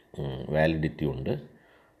വാലിഡിറ്റി ഉണ്ട്.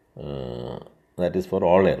 That is for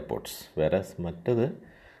all airports. വേറെ മറ്റത്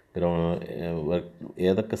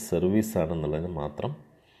ഏതൊക്കെ സർവീസാണെന്നുള്ളതിന് മാത്രം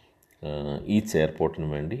ഈച്ച് എയർപോർട്ടിന്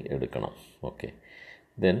വേണ്ടി എടുക്കണം. ഓക്കെ,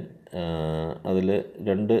 ദെൻ അതിൽ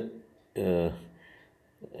രണ്ട്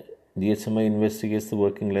DHMI investigates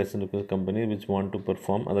working licence company which want to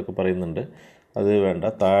perform അതൊക്കെ പറയുന്നുണ്ട്. അത് വേണ്ട.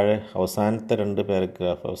 താഴെ അവസാനത്തെ 2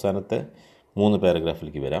 പാരഗ്രാഫ്, അവസാനത്തെ 3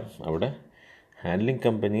 പാരഗ്രാഫിലേക്ക് വരാം. അവിടെ handling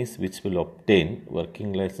companies which will obtain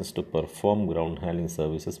working license to perform ground handling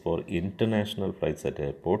services four international flights at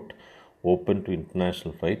airport open to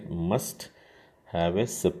international flight must have A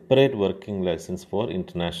separate working licence four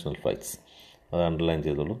international flights. അത് underline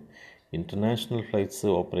ചെയ്തോളൂ. International flights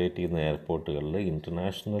operate ചെയ്യുന്ന എയർപോർട്ടുകളിൽ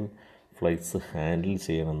international flights handle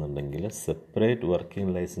ചെയ്യണമെന്നുണ്ടെങ്കിൽ separate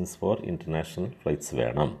working licence four international flights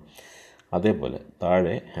വേണം. അതേപോലെ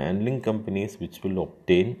താഴെ handling companies which will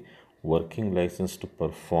obtain working license to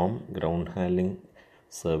perform ground handling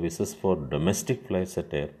services four domestic flights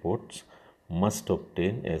at airports must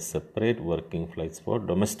obtain A separate working flights four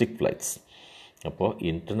domestic flights. അപ്പോൾ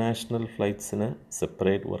international ഫ്ലൈറ്റ്സിന്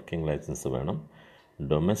separate working licence വേണം,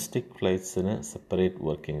 domestic ഫ്ലൈറ്റ്സിന് separate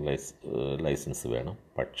working licence വേണം.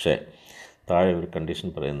 പക്ഷേ താഴെ ഒരു condition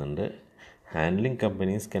പറയുന്നുണ്ട്, handling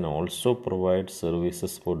companies can also provide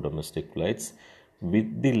services four domestic flights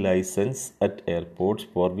with the licence at airports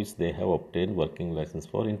four which they have obtain working licence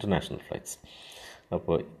four international flights.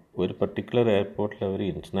 അപ്പോൾ ഒരു particular എയർപോർട്ടിൽ അവർ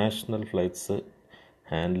international flights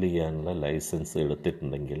handle ചെയ്യാനുള്ള licence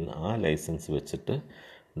എടുത്തിട്ടുണ്ടെങ്കിൽ ആ ലൈസൻസ് വെച്ചിട്ട്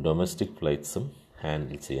domestic ഫ്ലൈറ്റ്സും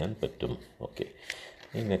handle ചെയ്യാൻ പറ്റും. Okay,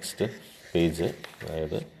 ഈ നെക്സ്റ്റ് പേജ്,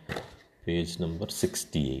 അതായത് page number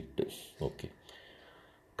 68. Okay,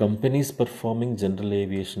 companies performing general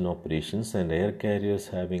aviation operations and air careers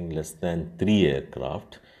having less than 3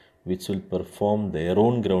 aircraft which will perform their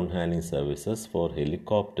own ground handling services four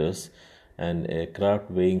helicopters and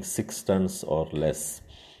aircraft weighing 6 tons or less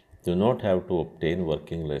do not have to obtain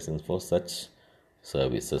working license for such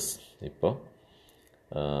services. ഇപ്പം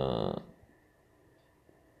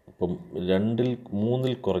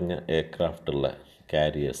 2-3 കുറഞ്ഞ എയർക്രാഫ്റ്റുള്ള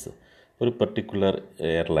careers ഒരു particular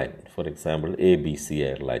airline, for example ABC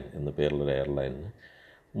airline എന്ന പേരുള്ള എയർലൈനിന്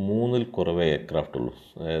 3 കുറവേ aircraft ഉള്ളൂ,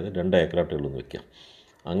 അതായത് 2 എയർക്രാഫ്റ്റേ ഉള്ളൂ എന്ന് വയ്ക്കാം.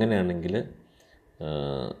 അങ്ങനെയാണെങ്കിൽ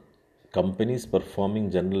companies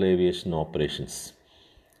performing general aviation operations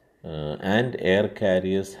and air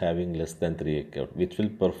careers having less than 3 aircraft which will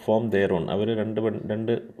perform their own, അവർ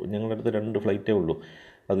ഞങ്ങളുടെ അടുത്ത് 2 ഫ്ലൈറ്റേ ഉള്ളൂ,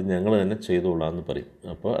 അത് ഞങ്ങൾ തന്നെ ചെയ്തോളാമെന്ന് പറയും.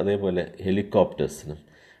 അപ്പോൾ അതേപോലെ ഹെലികോപ്റ്റേഴ്സിനും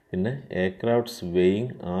പിന്നെ aircrafts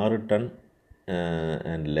weighing 6 ton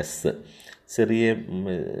and less, ചെറിയ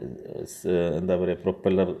എന്താ പറയുക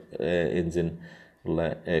പ്രൊപ്പല്ലർ എൻജിൻ ഉള്ള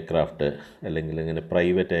എയർക്രാഫ്റ്റ് അല്ലെങ്കിൽ ഇങ്ങനെ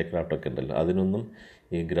പ്രൈവറ്റ് എയർക്രാഫ്റ്റൊക്കെ ഉണ്ടല്ലോ, അതിനൊന്നും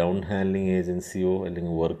ഈ ഗ്രൗണ്ട് ഹാൻഡ്ലിംഗ് ഏജൻസിയോ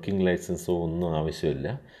അല്ലെങ്കിൽ വർക്കിംഗ് ലൈസൻസോ ഒന്നും ആവശ്യമില്ല,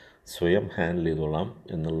 സ്വയം ഹാൻഡിൽ ചെയ്തോളാം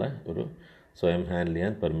എന്നുള്ള ഒരു സ്വയം ഹാൻഡിൽ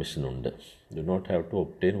ചെയ്യാൻ പെർമിഷനുണ്ട്. Do not have to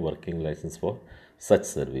obtain working licence for such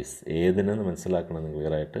service. ഏതിനെന്ന് മനസ്സിലാക്കണം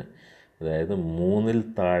ക്ലിയറായിട്ട്. അതായത് 3-ൽ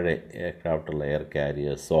താഴെ എയർക്രാഫ്റ്റുള്ള എയർ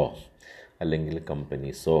കാരിയേഴ്സോ അല്ലെങ്കിൽ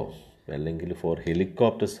കമ്പനീസോ, അല്ലെങ്കിൽ ഫോർ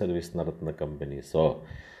ഹെലികോപ്റ്റർ സർവീസ് നടത്തുന്ന കമ്പനീസോ,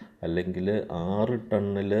 അല്ലെങ്കിൽ 6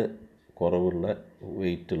 ടണ്ണിൽ കുറവുള്ള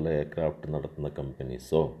വെയ്റ്റുള്ള എയർക്രാഫ്റ്റ് നടത്തുന്ന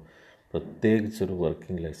കമ്പനീസോ പ്രത്യേകിച്ചൊരു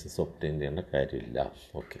വർക്കിംഗ് ലൈസൻസ് ഒബ്റ്റെയിൻ ചെയ്യേണ്ട കാര്യമില്ല.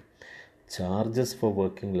 Okay, charges four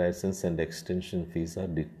working licence and extension fees R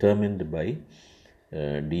determined by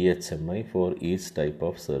DHMI for each type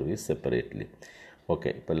of service separately. Okay,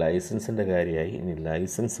 ഇപ്പോൾ ലൈസൻസിൻ്റെ കാര്യമായി. ഇനി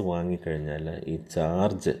ലൈസൻസ് വാങ്ങിക്കഴിഞ്ഞാൽ ഈ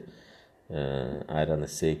ചാർജ് ആരാ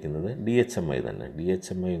നിശ്ചയിക്കുന്നത്? DHMI തന്നെ.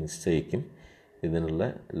 DHMI നിശ്ചയിക്കും ഇതിനുള്ള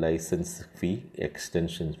ലൈസൻസ് ഫീ,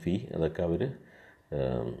 എക്സ്റ്റൻഷൻ ഫീ, അതൊക്കെ അവർ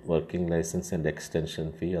വർക്കിംഗ് ലൈസൻസ് ആൻഡ് എക്സ്റ്റൻഷൻ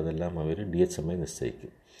ഫീ അതെല്ലാം അവർ DHMI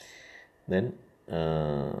നിശ്ചയിക്കും. ദെൻ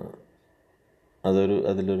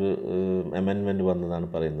അതിലൊരു അമെൻമെൻറ്റ് വന്നതാണ്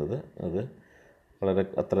പറയുന്നത്. അത് വളരെ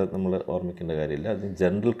അത്ര നമ്മൾ ഓർമ്മിക്കേണ്ട കാര്യമില്ല. അതിന്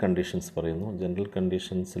ജനറൽ കണ്ടീഷൻസ് പറയുന്നു. ജനറൽ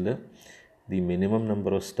കണ്ടീഷൻസിൽ the minimum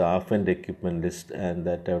number of staff and equipment list and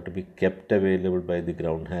that have to be kept available by the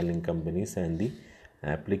ground handling companies and the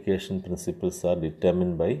application principles are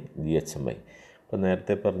determined by DHMI. ഇപ്പോൾ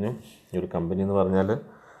നേരത്തെ പറഞ്ഞു, ഒരു company എന്ന് പറഞ്ഞാൽ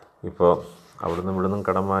ഇപ്പോൾ അവിടുന്ന് ഇവിടുന്നും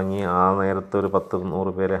കടം വാങ്ങി ആ നേരത്തെ ഒരു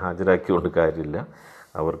 10-100 പേരെ ഹാജരാക്കിക്കൊണ്ട് കാര്യമില്ല.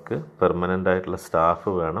 അവർക്ക് പെർമനൻ്റ് ആയിട്ടുള്ള സ്റ്റാഫ്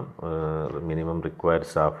വേണം, മിനിമം റിക്വയർഡ്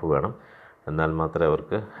സ്റ്റാഫ് വേണം. എന്നാൽ മാത്രമേ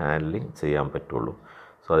അവർക്ക് ഹാൻഡ്ലിങ് ചെയ്യാൻ പറ്റുള്ളൂ.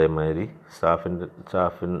 സോ അതേമാതിരി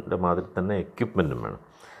സ്റ്റാഫിൻ്റെ മാതിരി തന്നെ എക്യുപ്മെൻറ്റും വേണം,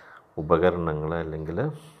 ഉപകരണങ്ങൾ അല്ലെങ്കിൽ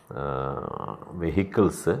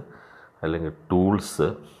വെഹിക്കിൾസ് അല്ലെങ്കിൽ ടൂൾസ്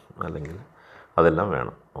അല്ലെങ്കിൽ അതെല്ലാം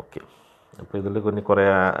വേണം. ഓക്കെ, അപ്പോൾ ഇതിൽ കുറേ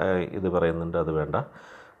ഇത് പറയുന്നുണ്ട്, അത് വേണ്ട.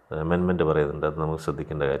 അമെൻമെൻറ്റ് പറയുന്നുണ്ട്, അത് നമുക്ക്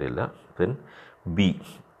ശ്രദ്ധിക്കേണ്ട കാര്യമില്ല. ദെൻ ബി,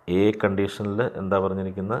 എ കണ്ടീഷനിൽ എന്താ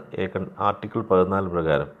പറഞ്ഞിരിക്കുന്നത്? ആർട്ടിക്കിൾ 14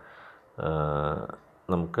 പ്രകാരം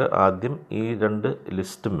നമുക്ക് ആദ്യം ഈ 2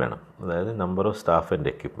 ലിസ്റ്റും വേണം, അതായത് number of staff and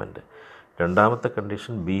equipment. രണ്ടാമത്തെ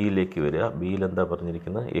കണ്ടീഷൻ ബിയിലേക്ക് വരിക. ബിയിൽ എന്താ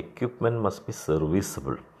പറഞ്ഞിരിക്കുന്നത്? Equipment must be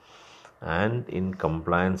serviceable and in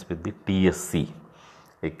compliance with the TSC.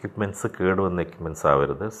 Equipments കേടുവന്ന equipments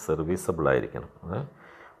ആവരുത്, സർവീസബിൾ ആയിരിക്കണം,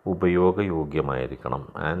 ഉപയോഗയോഗ്യമായിരിക്കണം.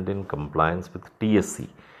 And in compliance with TSC,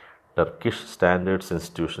 Turkish standards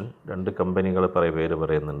institution. 2 കമ്പനികൾ പേര്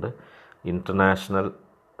പറയുന്നുണ്ട്. International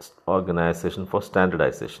organisation for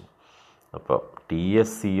standardisation. അപ്പോൾ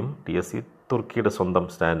TSC തുർക്കിയുടെ സ്വന്തം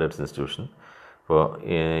സ്റ്റാൻഡേർഡ്സ് ഇൻസ്റ്റിറ്റ്യൂഷൻ. ഇപ്പോൾ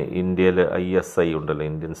ഇന്ത്യയിൽ ISI ഉണ്ടല്ലോ,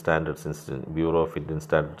 Indian standards institution, bureau of Indian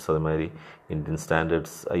standards. അതുമാതിരി ഇന്ത്യൻ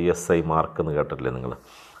സ്റ്റാൻഡേർഡ്സ് ISI മാർക്ക് എന്ന് കേട്ടിട്ടില്ലേ നിങ്ങൾ?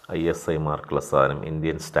 ISI മാർക്കുള്ള സാധനം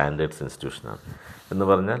ഇന്ത്യൻ സ്റ്റാൻഡേർഡ്സ് ഇൻസ്റ്റിറ്റ്യൂഷനാണ്. എന്ന്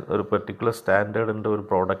പറഞ്ഞാൽ ഒരു പെർട്ടിക്കുലർ സ്റ്റാൻഡേർഡിൻ്റെ ഒരു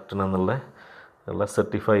പ്രോഡക്റ്റിനെന്നുള്ള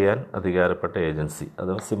സർട്ടിഫൈ ചെയ്യാൻ അധികാരപ്പെട്ട ഏജൻസി.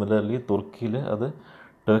 അത് സിമിലർലി തുർക്കിയിൽ അത്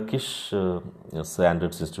Turkish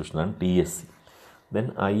standards ഇൻസ്റ്റിറ്റ്യൂഷനാണ് TSC. Then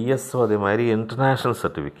ISO അതേമാതിരി ഇൻ്റർനാഷണൽ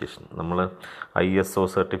സർട്ടിഫിക്കേഷൻ. നമ്മൾ ISO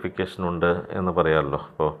സർട്ടിഫിക്കേഷൻ ഉണ്ട് എന്ന് പറയാമല്ലോ.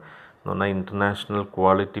 അപ്പോൾ എന്ന് പറഞ്ഞാൽ ഇൻ്റർനാഷണൽ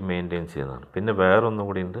ക്വാളിറ്റി മെയിൻറ്റെയിൻ ചെയ്യുന്നതാണ്. പിന്നെ വേറൊന്നും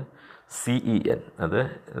കൂടി ഉണ്ട്, CEN. അത്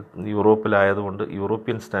യൂറോപ്പിലായതുകൊണ്ട്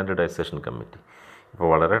യൂറോപ്യൻ സ്റ്റാൻഡേർഡൈസേഷൻ കമ്മിറ്റി. ഇപ്പോൾ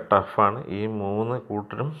വളരെ ടഫാണ്. ഈ 3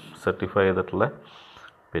 കൂട്ടരും സർട്ടിഫൈ ചെയ്തിട്ടുള്ള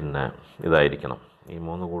ഇതായിരിക്കണം. ഈ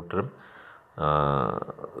 3 കൂട്ടരും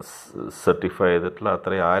സർട്ടിഫൈ ചെയ്തിട്ടുള്ള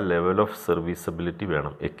അത്രയും ആ ലെവൽ ഓഫ് സർവീസബിലിറ്റി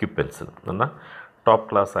വേണം എക്യുപ്മെൻറ്റ്സിന്. എന്നാൽ ടോപ്പ്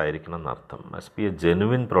ക്ലാസ് ആയിരിക്കണം എന്നർത്ഥം. Must be A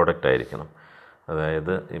genuine product ആയിരിക്കണം.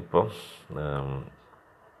 അതായത് ഇപ്പം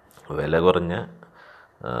വില കുറഞ്ഞ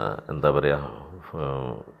എന്താ പറയുക,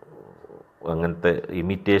 അങ്ങനത്തെ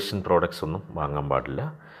ഇമിറ്റേഷൻ പ്രോഡക്റ്റ്സ് ഒന്നും വാങ്ങാൻ പാടില്ല.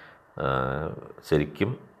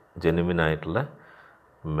 ശരിക്കും ജെനുവിനായിട്ടുള്ള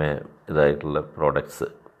ഇതായിട്ടുള്ള പ്രോഡക്റ്റ്സ്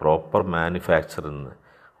പ്രോപ്പർ മാനുഫാക്ചറിൽ നിന്ന്,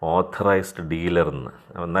 ഓഥറൈസ്ഡ് ഡീലറിൽ നിന്ന്,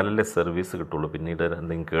 എന്നാലല്ലേ സർവീസ് കിട്ടുള്ളൂ. പിന്നീട്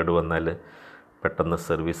എന്തെങ്കിലും കേടുവന്നാൽ പെട്ടെന്ന്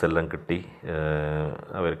സർവീസ് എല്ലാം കിട്ടി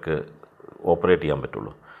അവർക്ക് ഓപ്പറേറ്റ് ചെയ്യാൻ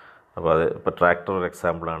പറ്റുള്ളൂ. അപ്പോൾ അത് ഇപ്പോൾ ട്രാക്ടർ ഒരു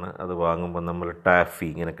എക്സാമ്പിളാണ്. അത് വാങ്ങുമ്പോൾ നമ്മൾ ടാഫി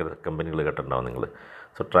ഇങ്ങനെയൊക്കെ കമ്പനികൾ കേട്ടിട്ടുണ്ടാവും നിങ്ങൾ.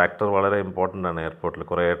 സോ ട്രാക്ടർ വളരെ ഇമ്പോർട്ടൻ്റ് ആണ്. എയർപോർട്ടിൽ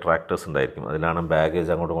കുറേ ട്രാക്ടേഴ്സ് ഉണ്ടായിരിക്കും. അതിലാണ്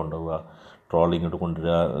ബാഗേജ് അങ്ങോട്ട് കൊണ്ടുപോവുക, ട്രോളി ഇങ്ങോട്ട്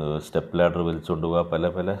കൊണ്ടുവരിക, സ്റ്റെപ്പ് ലാഡർ വലിച്ചുകൊണ്ട് പോവുക. പല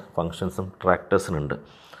പല ഫങ്ഷൻസും ട്രാക്ടേഴ്സിനുണ്ട്.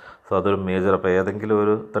 സോ അതൊരു മേജർ. അപ്പോൾ ഏതെങ്കിലും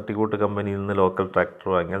ഒരു തട്ടിക്കൂട്ട് കമ്പനിയിൽ നിന്ന് ലോക്കൽ ട്രാക്ടർ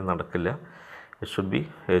വാങ്ങിയാൽ നടക്കില്ല. It should be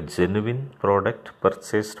A genuine product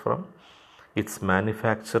purchased from it's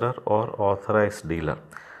manufacturer or authorised dealer.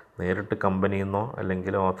 നേരിട്ട് കമ്പനിയിൽ നിന്നോ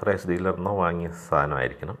അല്ലെങ്കിൽ ഓഥറൈസ്ഡ് ഡീലറിനോ വാങ്ങിയ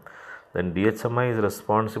സാധനമായിരിക്കണം. Then DHMI is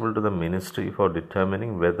responsible to the ministry for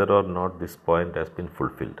determining whether or not this point has been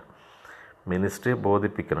fulfilled. മിനിസ്ട്രിയെ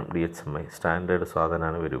ബോധിപ്പിക്കണം. DHMI standard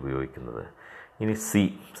സാധനമാണ് ഇവർ ഉപയോഗിക്കുന്നത്. ഇനി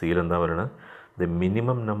സിയിൽ എന്താ പറയുന്നത്? The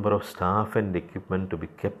minimum number of staff and equipment to be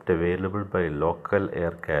kept available by local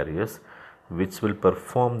air carriers which will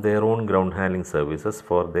perform their own ground handling services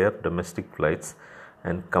for their domestic flights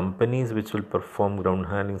and companies which will perform ground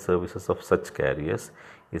handling services of such carriers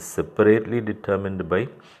is separately determined by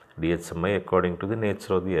DHMI according to the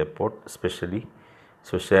nature of the airport,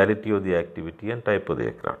 speciality of the activity and type of the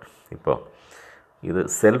aircraft. ഇപ്പോൾ ഇത്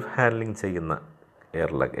self handling ചെയ്യുന്ന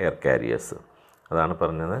air careers അതാണ്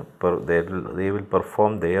പറഞ്ഞത്. They will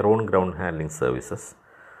perform their own ground handling services.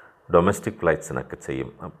 Domestic ഫ്ലൈറ്റ്സിനൊക്കെ ചെയ്യും.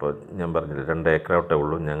 അപ്പോൾ ഞാൻ പറഞ്ഞില്ല 2 എയർക്രാഫ്റ്റേ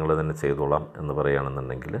ഉള്ളൂ, ഞങ്ങൾ തന്നെ ചെയ്തോളാം എന്ന്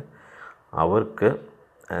പറയുകയാണെന്നുണ്ടെങ്കിൽ അവർക്ക്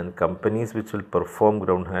and companies which will perform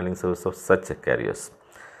ground handling service of such careers.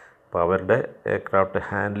 അപ്പോൾ അവരുടെ എയർക്രാഫ്റ്റ്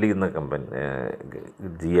ഹാൻഡിൽ ചെയ്യുന്ന കമ്പനി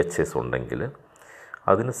GHS ഉണ്ടെങ്കിൽ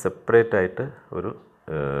അതിന് സെപ്പറേറ്റായിട്ട് ഒരു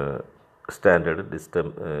സ്റ്റാൻഡേർഡ്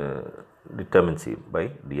ഡിറ്റർമിൻ ചെയ്യും by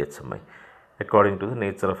DHMI according to the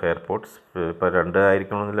nature of airports. ഇപ്പോൾ 2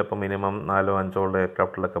 ആയിരിക്കണമെന്നില്ല, ഇപ്പോൾ മിനിമം 4-5 ഉള്ള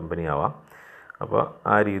എയർക്രാഫ്റ്റുള്ള കമ്പനി ആവാം. അപ്പോൾ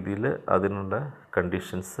ആ രീതിയിൽ അതിനുള്ള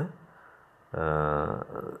കണ്ടീഷൻസ്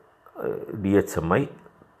DHMI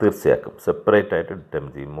തീർച്ചയാക്കും സെപ്പറേറ്റായിട്ട്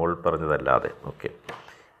ഡിറ്റർമിൻ ചെയ്യും, മോൾ പറഞ്ഞതല്ലാതെ. ഓക്കെ,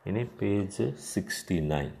 ഇനി page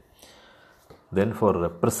 69. Then for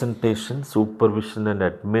representation, supervision and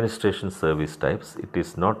administration service types, it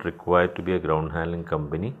is not required to be a ground handling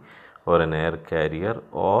company or an air carrier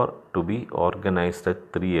or to be organized at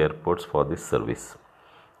 3 airports for this service.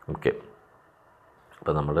 Okay,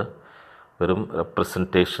 അപ്പോൾ നമ്മൾ വെറും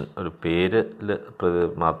representation ഒരു പേരിൽ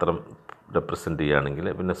മാത്രം represent ചെയ്യുകയാണെങ്കിൽ,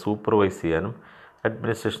 പിന്നെ supervise ചെയ്യാനും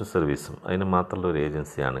administration സർവീസും അതിന് മാത്രമുള്ള ഒരു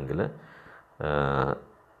ഏജൻസി ആണെങ്കിൽ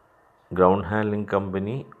ground handling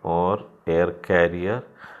company or air carrier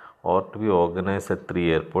or to be organized at 3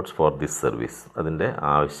 airports for this service. അതിൻ്റെ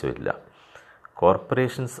ആവശ്യമില്ല.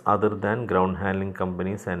 Corporations other than ground handling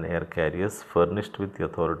companies and air carriers furnished with the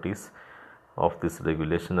authorities of this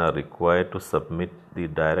regulation are required to submit the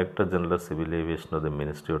Director General of Civil Aviation of the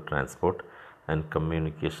Ministry of Transport and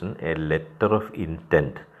Communication a letter of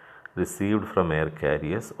intent received from air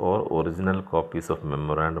carriers or original copies of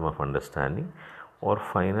memorandum of understanding or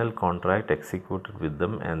final contract executed with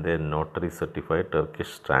them and their notary certified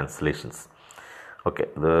Turkish translations. Okay,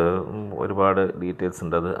 ഇത് ഒരുപാട് details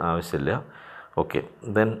ഉണ്ട്, അത് ആവശ്യമില്ല. Okay,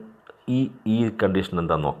 then ഈ condition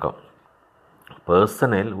എന്താണെന്ന് നോക്കാം.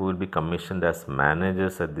 Personnel who will be commissioned as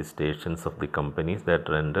managers at the stations of the companies that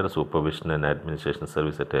render supervision and administration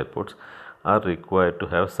service at airports are required to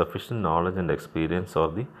have sufficient knowledge and experience of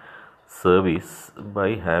the service by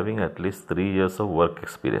having at least 3 years of work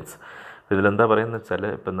experience. ഇതിലെന്താ പറയുന്നത് വെച്ചാൽ,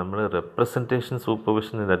 ഇപ്പം നമ്മൾ representation,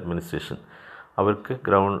 supervision and administration, അവർക്ക്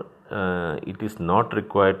it is not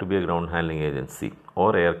required to be a ground handling agency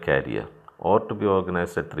or air carrier or to be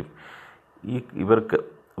organised at three. ഇവർക്ക്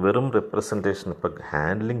വെറും representation, ഇപ്പം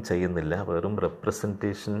handling ചെയ്യുന്നില്ല, വെറും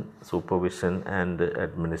representation, supervision and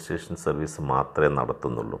administration service മാത്രമേ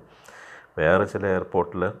നടത്തുന്നുള്ളൂ. വേറെ ചില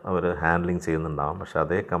എയർപോർട്ടിൽ അവർ ഹാൻഡ്ലിംഗ് ചെയ്യുന്നുണ്ടാകും, പക്ഷെ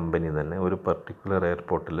അതേ കമ്പനി തന്നെ ഒരു പർട്ടിക്കുലർ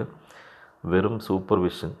എയർപോർട്ടിൽ വെറും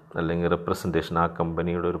സൂപ്പർവിഷൻ അല്ലെങ്കിൽ റെപ്രസെൻറ്റേഷൻ ആ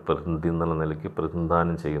കമ്പനിയുടെ ഒരു പ്രതിനിധി എന്നുള്ള നിലയ്ക്ക്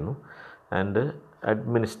പ്രതിനിധാനം ചെയ്യുന്നു. ആൻഡ്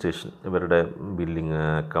അഡ്മിനിസ്ട്രേഷൻ, ഇവരുടെ ബില്ലിങ്,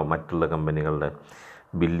 മറ്റുള്ള കമ്പനികളുടെ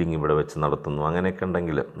ബില്ലിങ് ഇവിടെ വെച്ച് നടത്തുന്നു. അങ്ങനെയൊക്കെ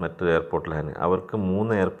ഉണ്ടെങ്കിൽ മറ്റൊരു എയർപോർട്ടിൽ അവർക്ക്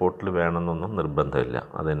 3 എയർപോർട്ടിൽ വേണമെന്നൊന്നും നിർബന്ധമില്ല.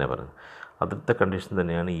 അത് തന്നെ പറയുന്നത്. അതിലത്തെ കണ്ടീഷൻ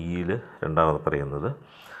തന്നെയാണ് ഈയിൽ രണ്ടാമത് പറയുന്നത്.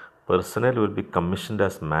 Personnel will be commissioned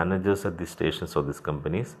as managers at the stations of these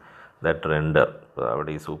companies that render.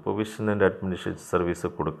 അവിടെ ഈ സൂപ്പർവിഷൻ ആൻഡ് അഡ്മിനിസ്ട്രേഷൻ സർവീസ്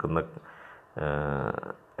കൊടുക്കുന്ന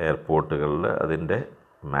എയർപോർട്ടുകളിൽ അതിൻ്റെ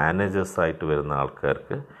മാനേജേഴ്സായിട്ട് വരുന്ന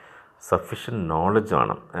ആൾക്കാർക്ക് സഫിഷ്യൻറ്റ് നോളജ്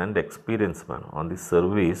വേണം ആൻഡ് എക്സ്പീരിയൻസ് വേണം on the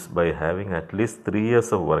service by having at least 3 years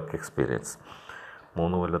of work experience.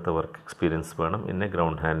 3 കൊല്ലത്തെ വർക്ക് എക്സ്പീരിയൻസ് വേണം in a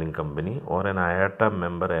ground handling company or an IATA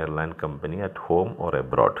member airline company at home or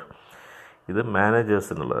abroad. ഇത്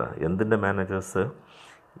മാനേജേഴ്സിനുള്ളതാണ്. എന്തിൻ്റെ managers?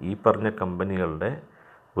 ഈ പറഞ്ഞ കമ്പനികളുടെ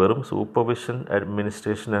വെറും സൂപ്പർവിഷൻ,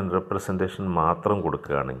 അഡ്മിനിസ്ട്രേഷൻ ആൻഡ് റെപ്രസെൻറ്റേഷൻ മാത്രം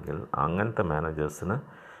കൊടുക്കുകയാണെങ്കിൽ അങ്ങനത്തെ മാനേജേഴ്സിന്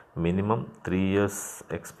മിനിമം 3 years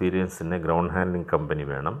എക്സ്പീരിയൻസിൻ്റെ ഗ്രൗണ്ട് ഹാൻഡ്ലിംഗ് കമ്പനി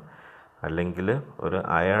വേണം. അല്ലെങ്കിൽ ഒരു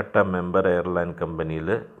IATA മെമ്പർ എയർലൈൻ കമ്പനിയിൽ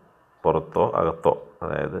പുറത്തോ അകത്തോ,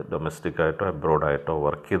 അതായത് ഡൊമസ്റ്റിക് ആയിട്ടോ അബ്രോഡായിട്ടോ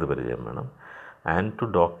വർക്ക് ചെയ്ത് പരിചയം വേണം. And to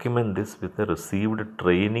document this with received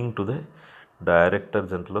training to the director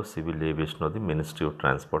general of civil aviation of the ministry of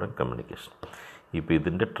transport and communication. ഇപ്പോൾ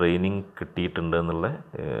ഇതിൻ്റെ ട്രെയിനിങ് കിട്ടിയിട്ടുണ്ട് എന്നുള്ള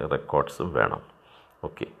റെക്കോർഡ്സും വേണം.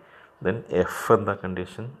 ഓക്കെ, ദെൻ എഫ് എന്താ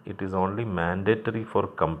condition? It is only mandatory for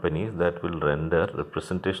companies that will render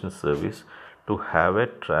representation service to have a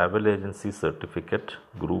travel agency certificate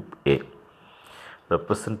group A.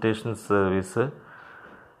 Representation service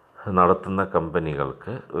നടത്തുന്ന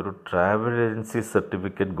കമ്പനികൾക്ക് ഒരു travel agency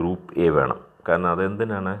certificate group A വേണം. കാരണം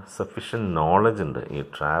അതെന്തിനാണ്? സഫിഷ്യൻറ്റ് നോളജ് ഉണ്ട് ഈ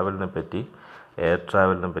ട്രാവലിനെ പറ്റി, എയർ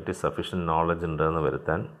ട്രാവലിനെ പറ്റി സഫിഷ്യൻറ്റ് നോളജ് ഉണ്ടെന്ന്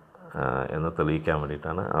വരുത്താൻ എന്ന് തെളിയിക്കാൻ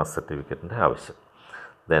വേണ്ടിയിട്ടാണ് ആ സർട്ടിഫിക്കറ്റിൻ്റെ ആവശ്യം.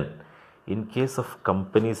 Then in case of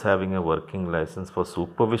companies having A working licence four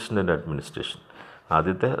supervision and administration,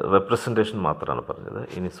 ആദ്യത്തെ റെപ്രസെൻറ്റേഷൻ മാത്രമാണ് പറഞ്ഞത്.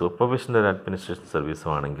 ഇനി സൂപ്പർവിഷൻ ആൻഡ് അഡ്മിനിസ്ട്രേഷൻ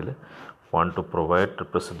സർവീസും ആണെങ്കിൽ want to provide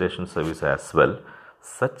representation service as well,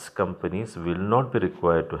 such companies will not be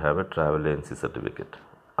required to have a travel agency certificate.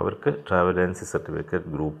 അവർക്ക് travel agency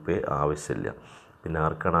certificate group A ആവശ്യമില്ല. പിന്നെ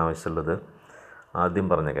ആർക്കാണ് ആവശ്യമുള്ളത്? ആദ്യം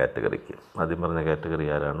പറഞ്ഞ കാറ്റഗറി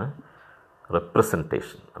ആരാണ്?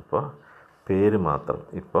 റെപ്രസെൻറ്റേഷൻ. അപ്പോൾ പേര് മാത്രം.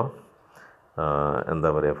 ഇപ്പോൾ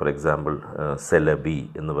എന്താ പറയുക, ഫോർ എക്സാമ്പിൾ സെലബി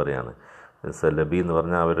എന്ന് പറയാണ്. സെലബി എന്ന്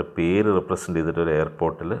പറഞ്ഞാൽ അവരുടെ പേര് റെപ്രസെൻ്റ് ചെയ്തിട്ട് ഒരു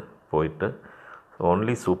എയർപോർട്ടിൽ പോയിട്ട്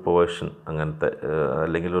ഓൺലി സൂപ്പർവേഷൻ അങ്ങനത്തെ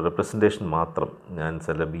അല്ലെങ്കിൽ ഒരു റെപ്രസെൻറ്റേഷൻ മാത്രം, ഞാൻ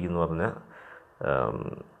സെലബി എന്ന് പറഞ്ഞ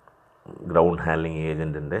ഗ്രൗണ്ട് ഹാൻഡ്ലിംഗ്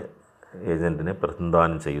ഏജൻറ്റിനെ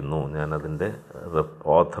പ്രതിനിധാനം ചെയ്യുന്നു, ഞാനതിൻ്റെ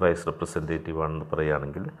ഓഥറൈസ്ഡ് റെപ്രസെൻറ്റേറ്റീവ് ആണെന്ന്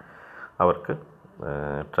പറയുകയാണെങ്കിൽ അവർക്ക്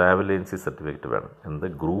ട്രാവൽ ഏജൻസി സർട്ടിഫിക്കറ്റ് വേണം. എന്ത്?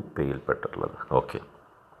 ഗ്രൂപ്പ് എയിൽ പെട്ടിട്ടുള്ളത്. ഓക്കെ,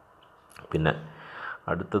 പിന്നെ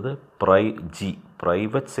അടുത്തത്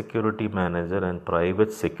private security manager and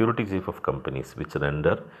private security chief of companies which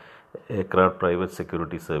render aircraft private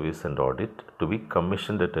security service and audit to be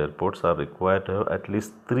commissioned at airports are required to have at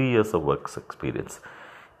least 3 years of work experience.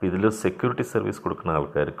 ഇതിൽ security service കൊടുക്കുന്ന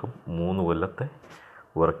ആൾക്കാർക്കും 3 കൊല്ലത്തെ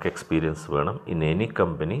work experience വേണം. In any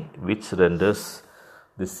company which renders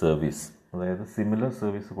this service, അതായത് similar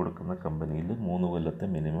service കൊടുക്കുന്ന കമ്പനിയിൽ 3 കൊല്ലത്തെ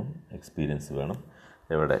minimum experience വേണം.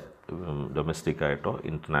 എവിടെ? ഡൊമസ്റ്റിക് ആയിട്ടോ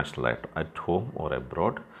ഇൻ്റർനാഷണൽ ആയിട്ടോ, at home or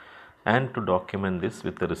abroad. And to document this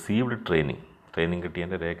with received training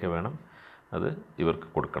കിട്ടിയതിൻ്റെ രേഖ വേണം. അത് ഇവർക്ക്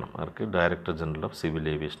കൊടുക്കണം. അവർക്ക് director general of civil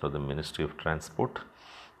aviation of the ministry of transport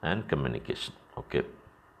and communication. Okay,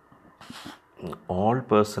 all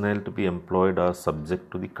personnel to be employed are subject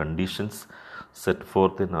to the conditions set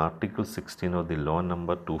forth in Article 16 of the Law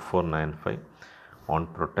Number 2495 on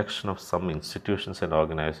protection of some institutions and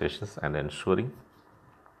organizations and ensuring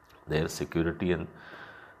their security and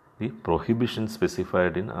the prohibition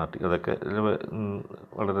specified in article. അതൊക്കെ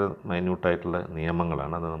വളരെ മൈന്യൂട്ടായിട്ടുള്ള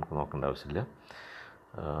നിയമങ്ങളാണ്, അത് നമുക്ക് നോക്കേണ്ട ആവശ്യമില്ല.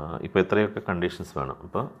 ഇപ്പോൾ എത്രയൊക്കെ conditions വേണം.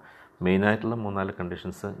 ഇപ്പോൾ മെയിനായിട്ടുള്ള 3-4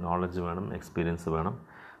 കണ്ടീഷൻസ്: നോളജ് വേണം, എക്സ്പീരിയൻസ് വേണം,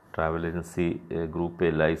 travel agency group A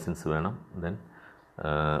licence വേണം, ദെൻ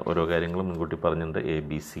ഓരോ കാര്യങ്ങളും മുൻകൂട്ടി പറഞ്ഞിട്ടുണ്ട്,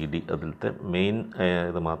 ABCD. അതിലത്തെ മെയിൻ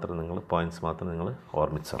ഇത് മാത്രം നിങ്ങൾ പോയിൻറ്റ്സ് മാത്രം നിങ്ങൾ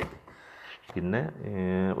ഓർമ്മിച്ചാൽ മതി. പിന്നെ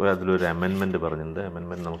അതിലൊരു അമെൻമെൻറ്റ് പറഞ്ഞിട്ടുണ്ട്.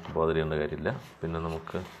 അമെൻമെൻറ്റ് നമുക്ക് ബോധർ ചെയ്യേണ്ട കാര്യമില്ല. പിന്നെ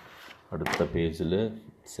നമുക്ക് അടുത്ത പേജിൽ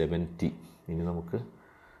 70 ഇനി നമുക്ക്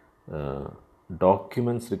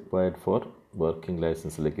ഡോക്യുമെൻറ്റ്സ് റിക്വയർഡ് ഫോർ വർക്കിംഗ്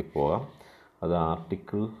ലൈസൻസിലേക്ക് പോകാം. അത്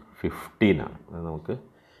ആർട്ടിക്കിൾ 15 ആണ്. അത് നമുക്ക്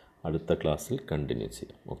അടുത്ത ക്ലാസ്സിൽ കണ്ടിന്യൂ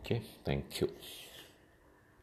ചെയ്യാം. Okay, thank U.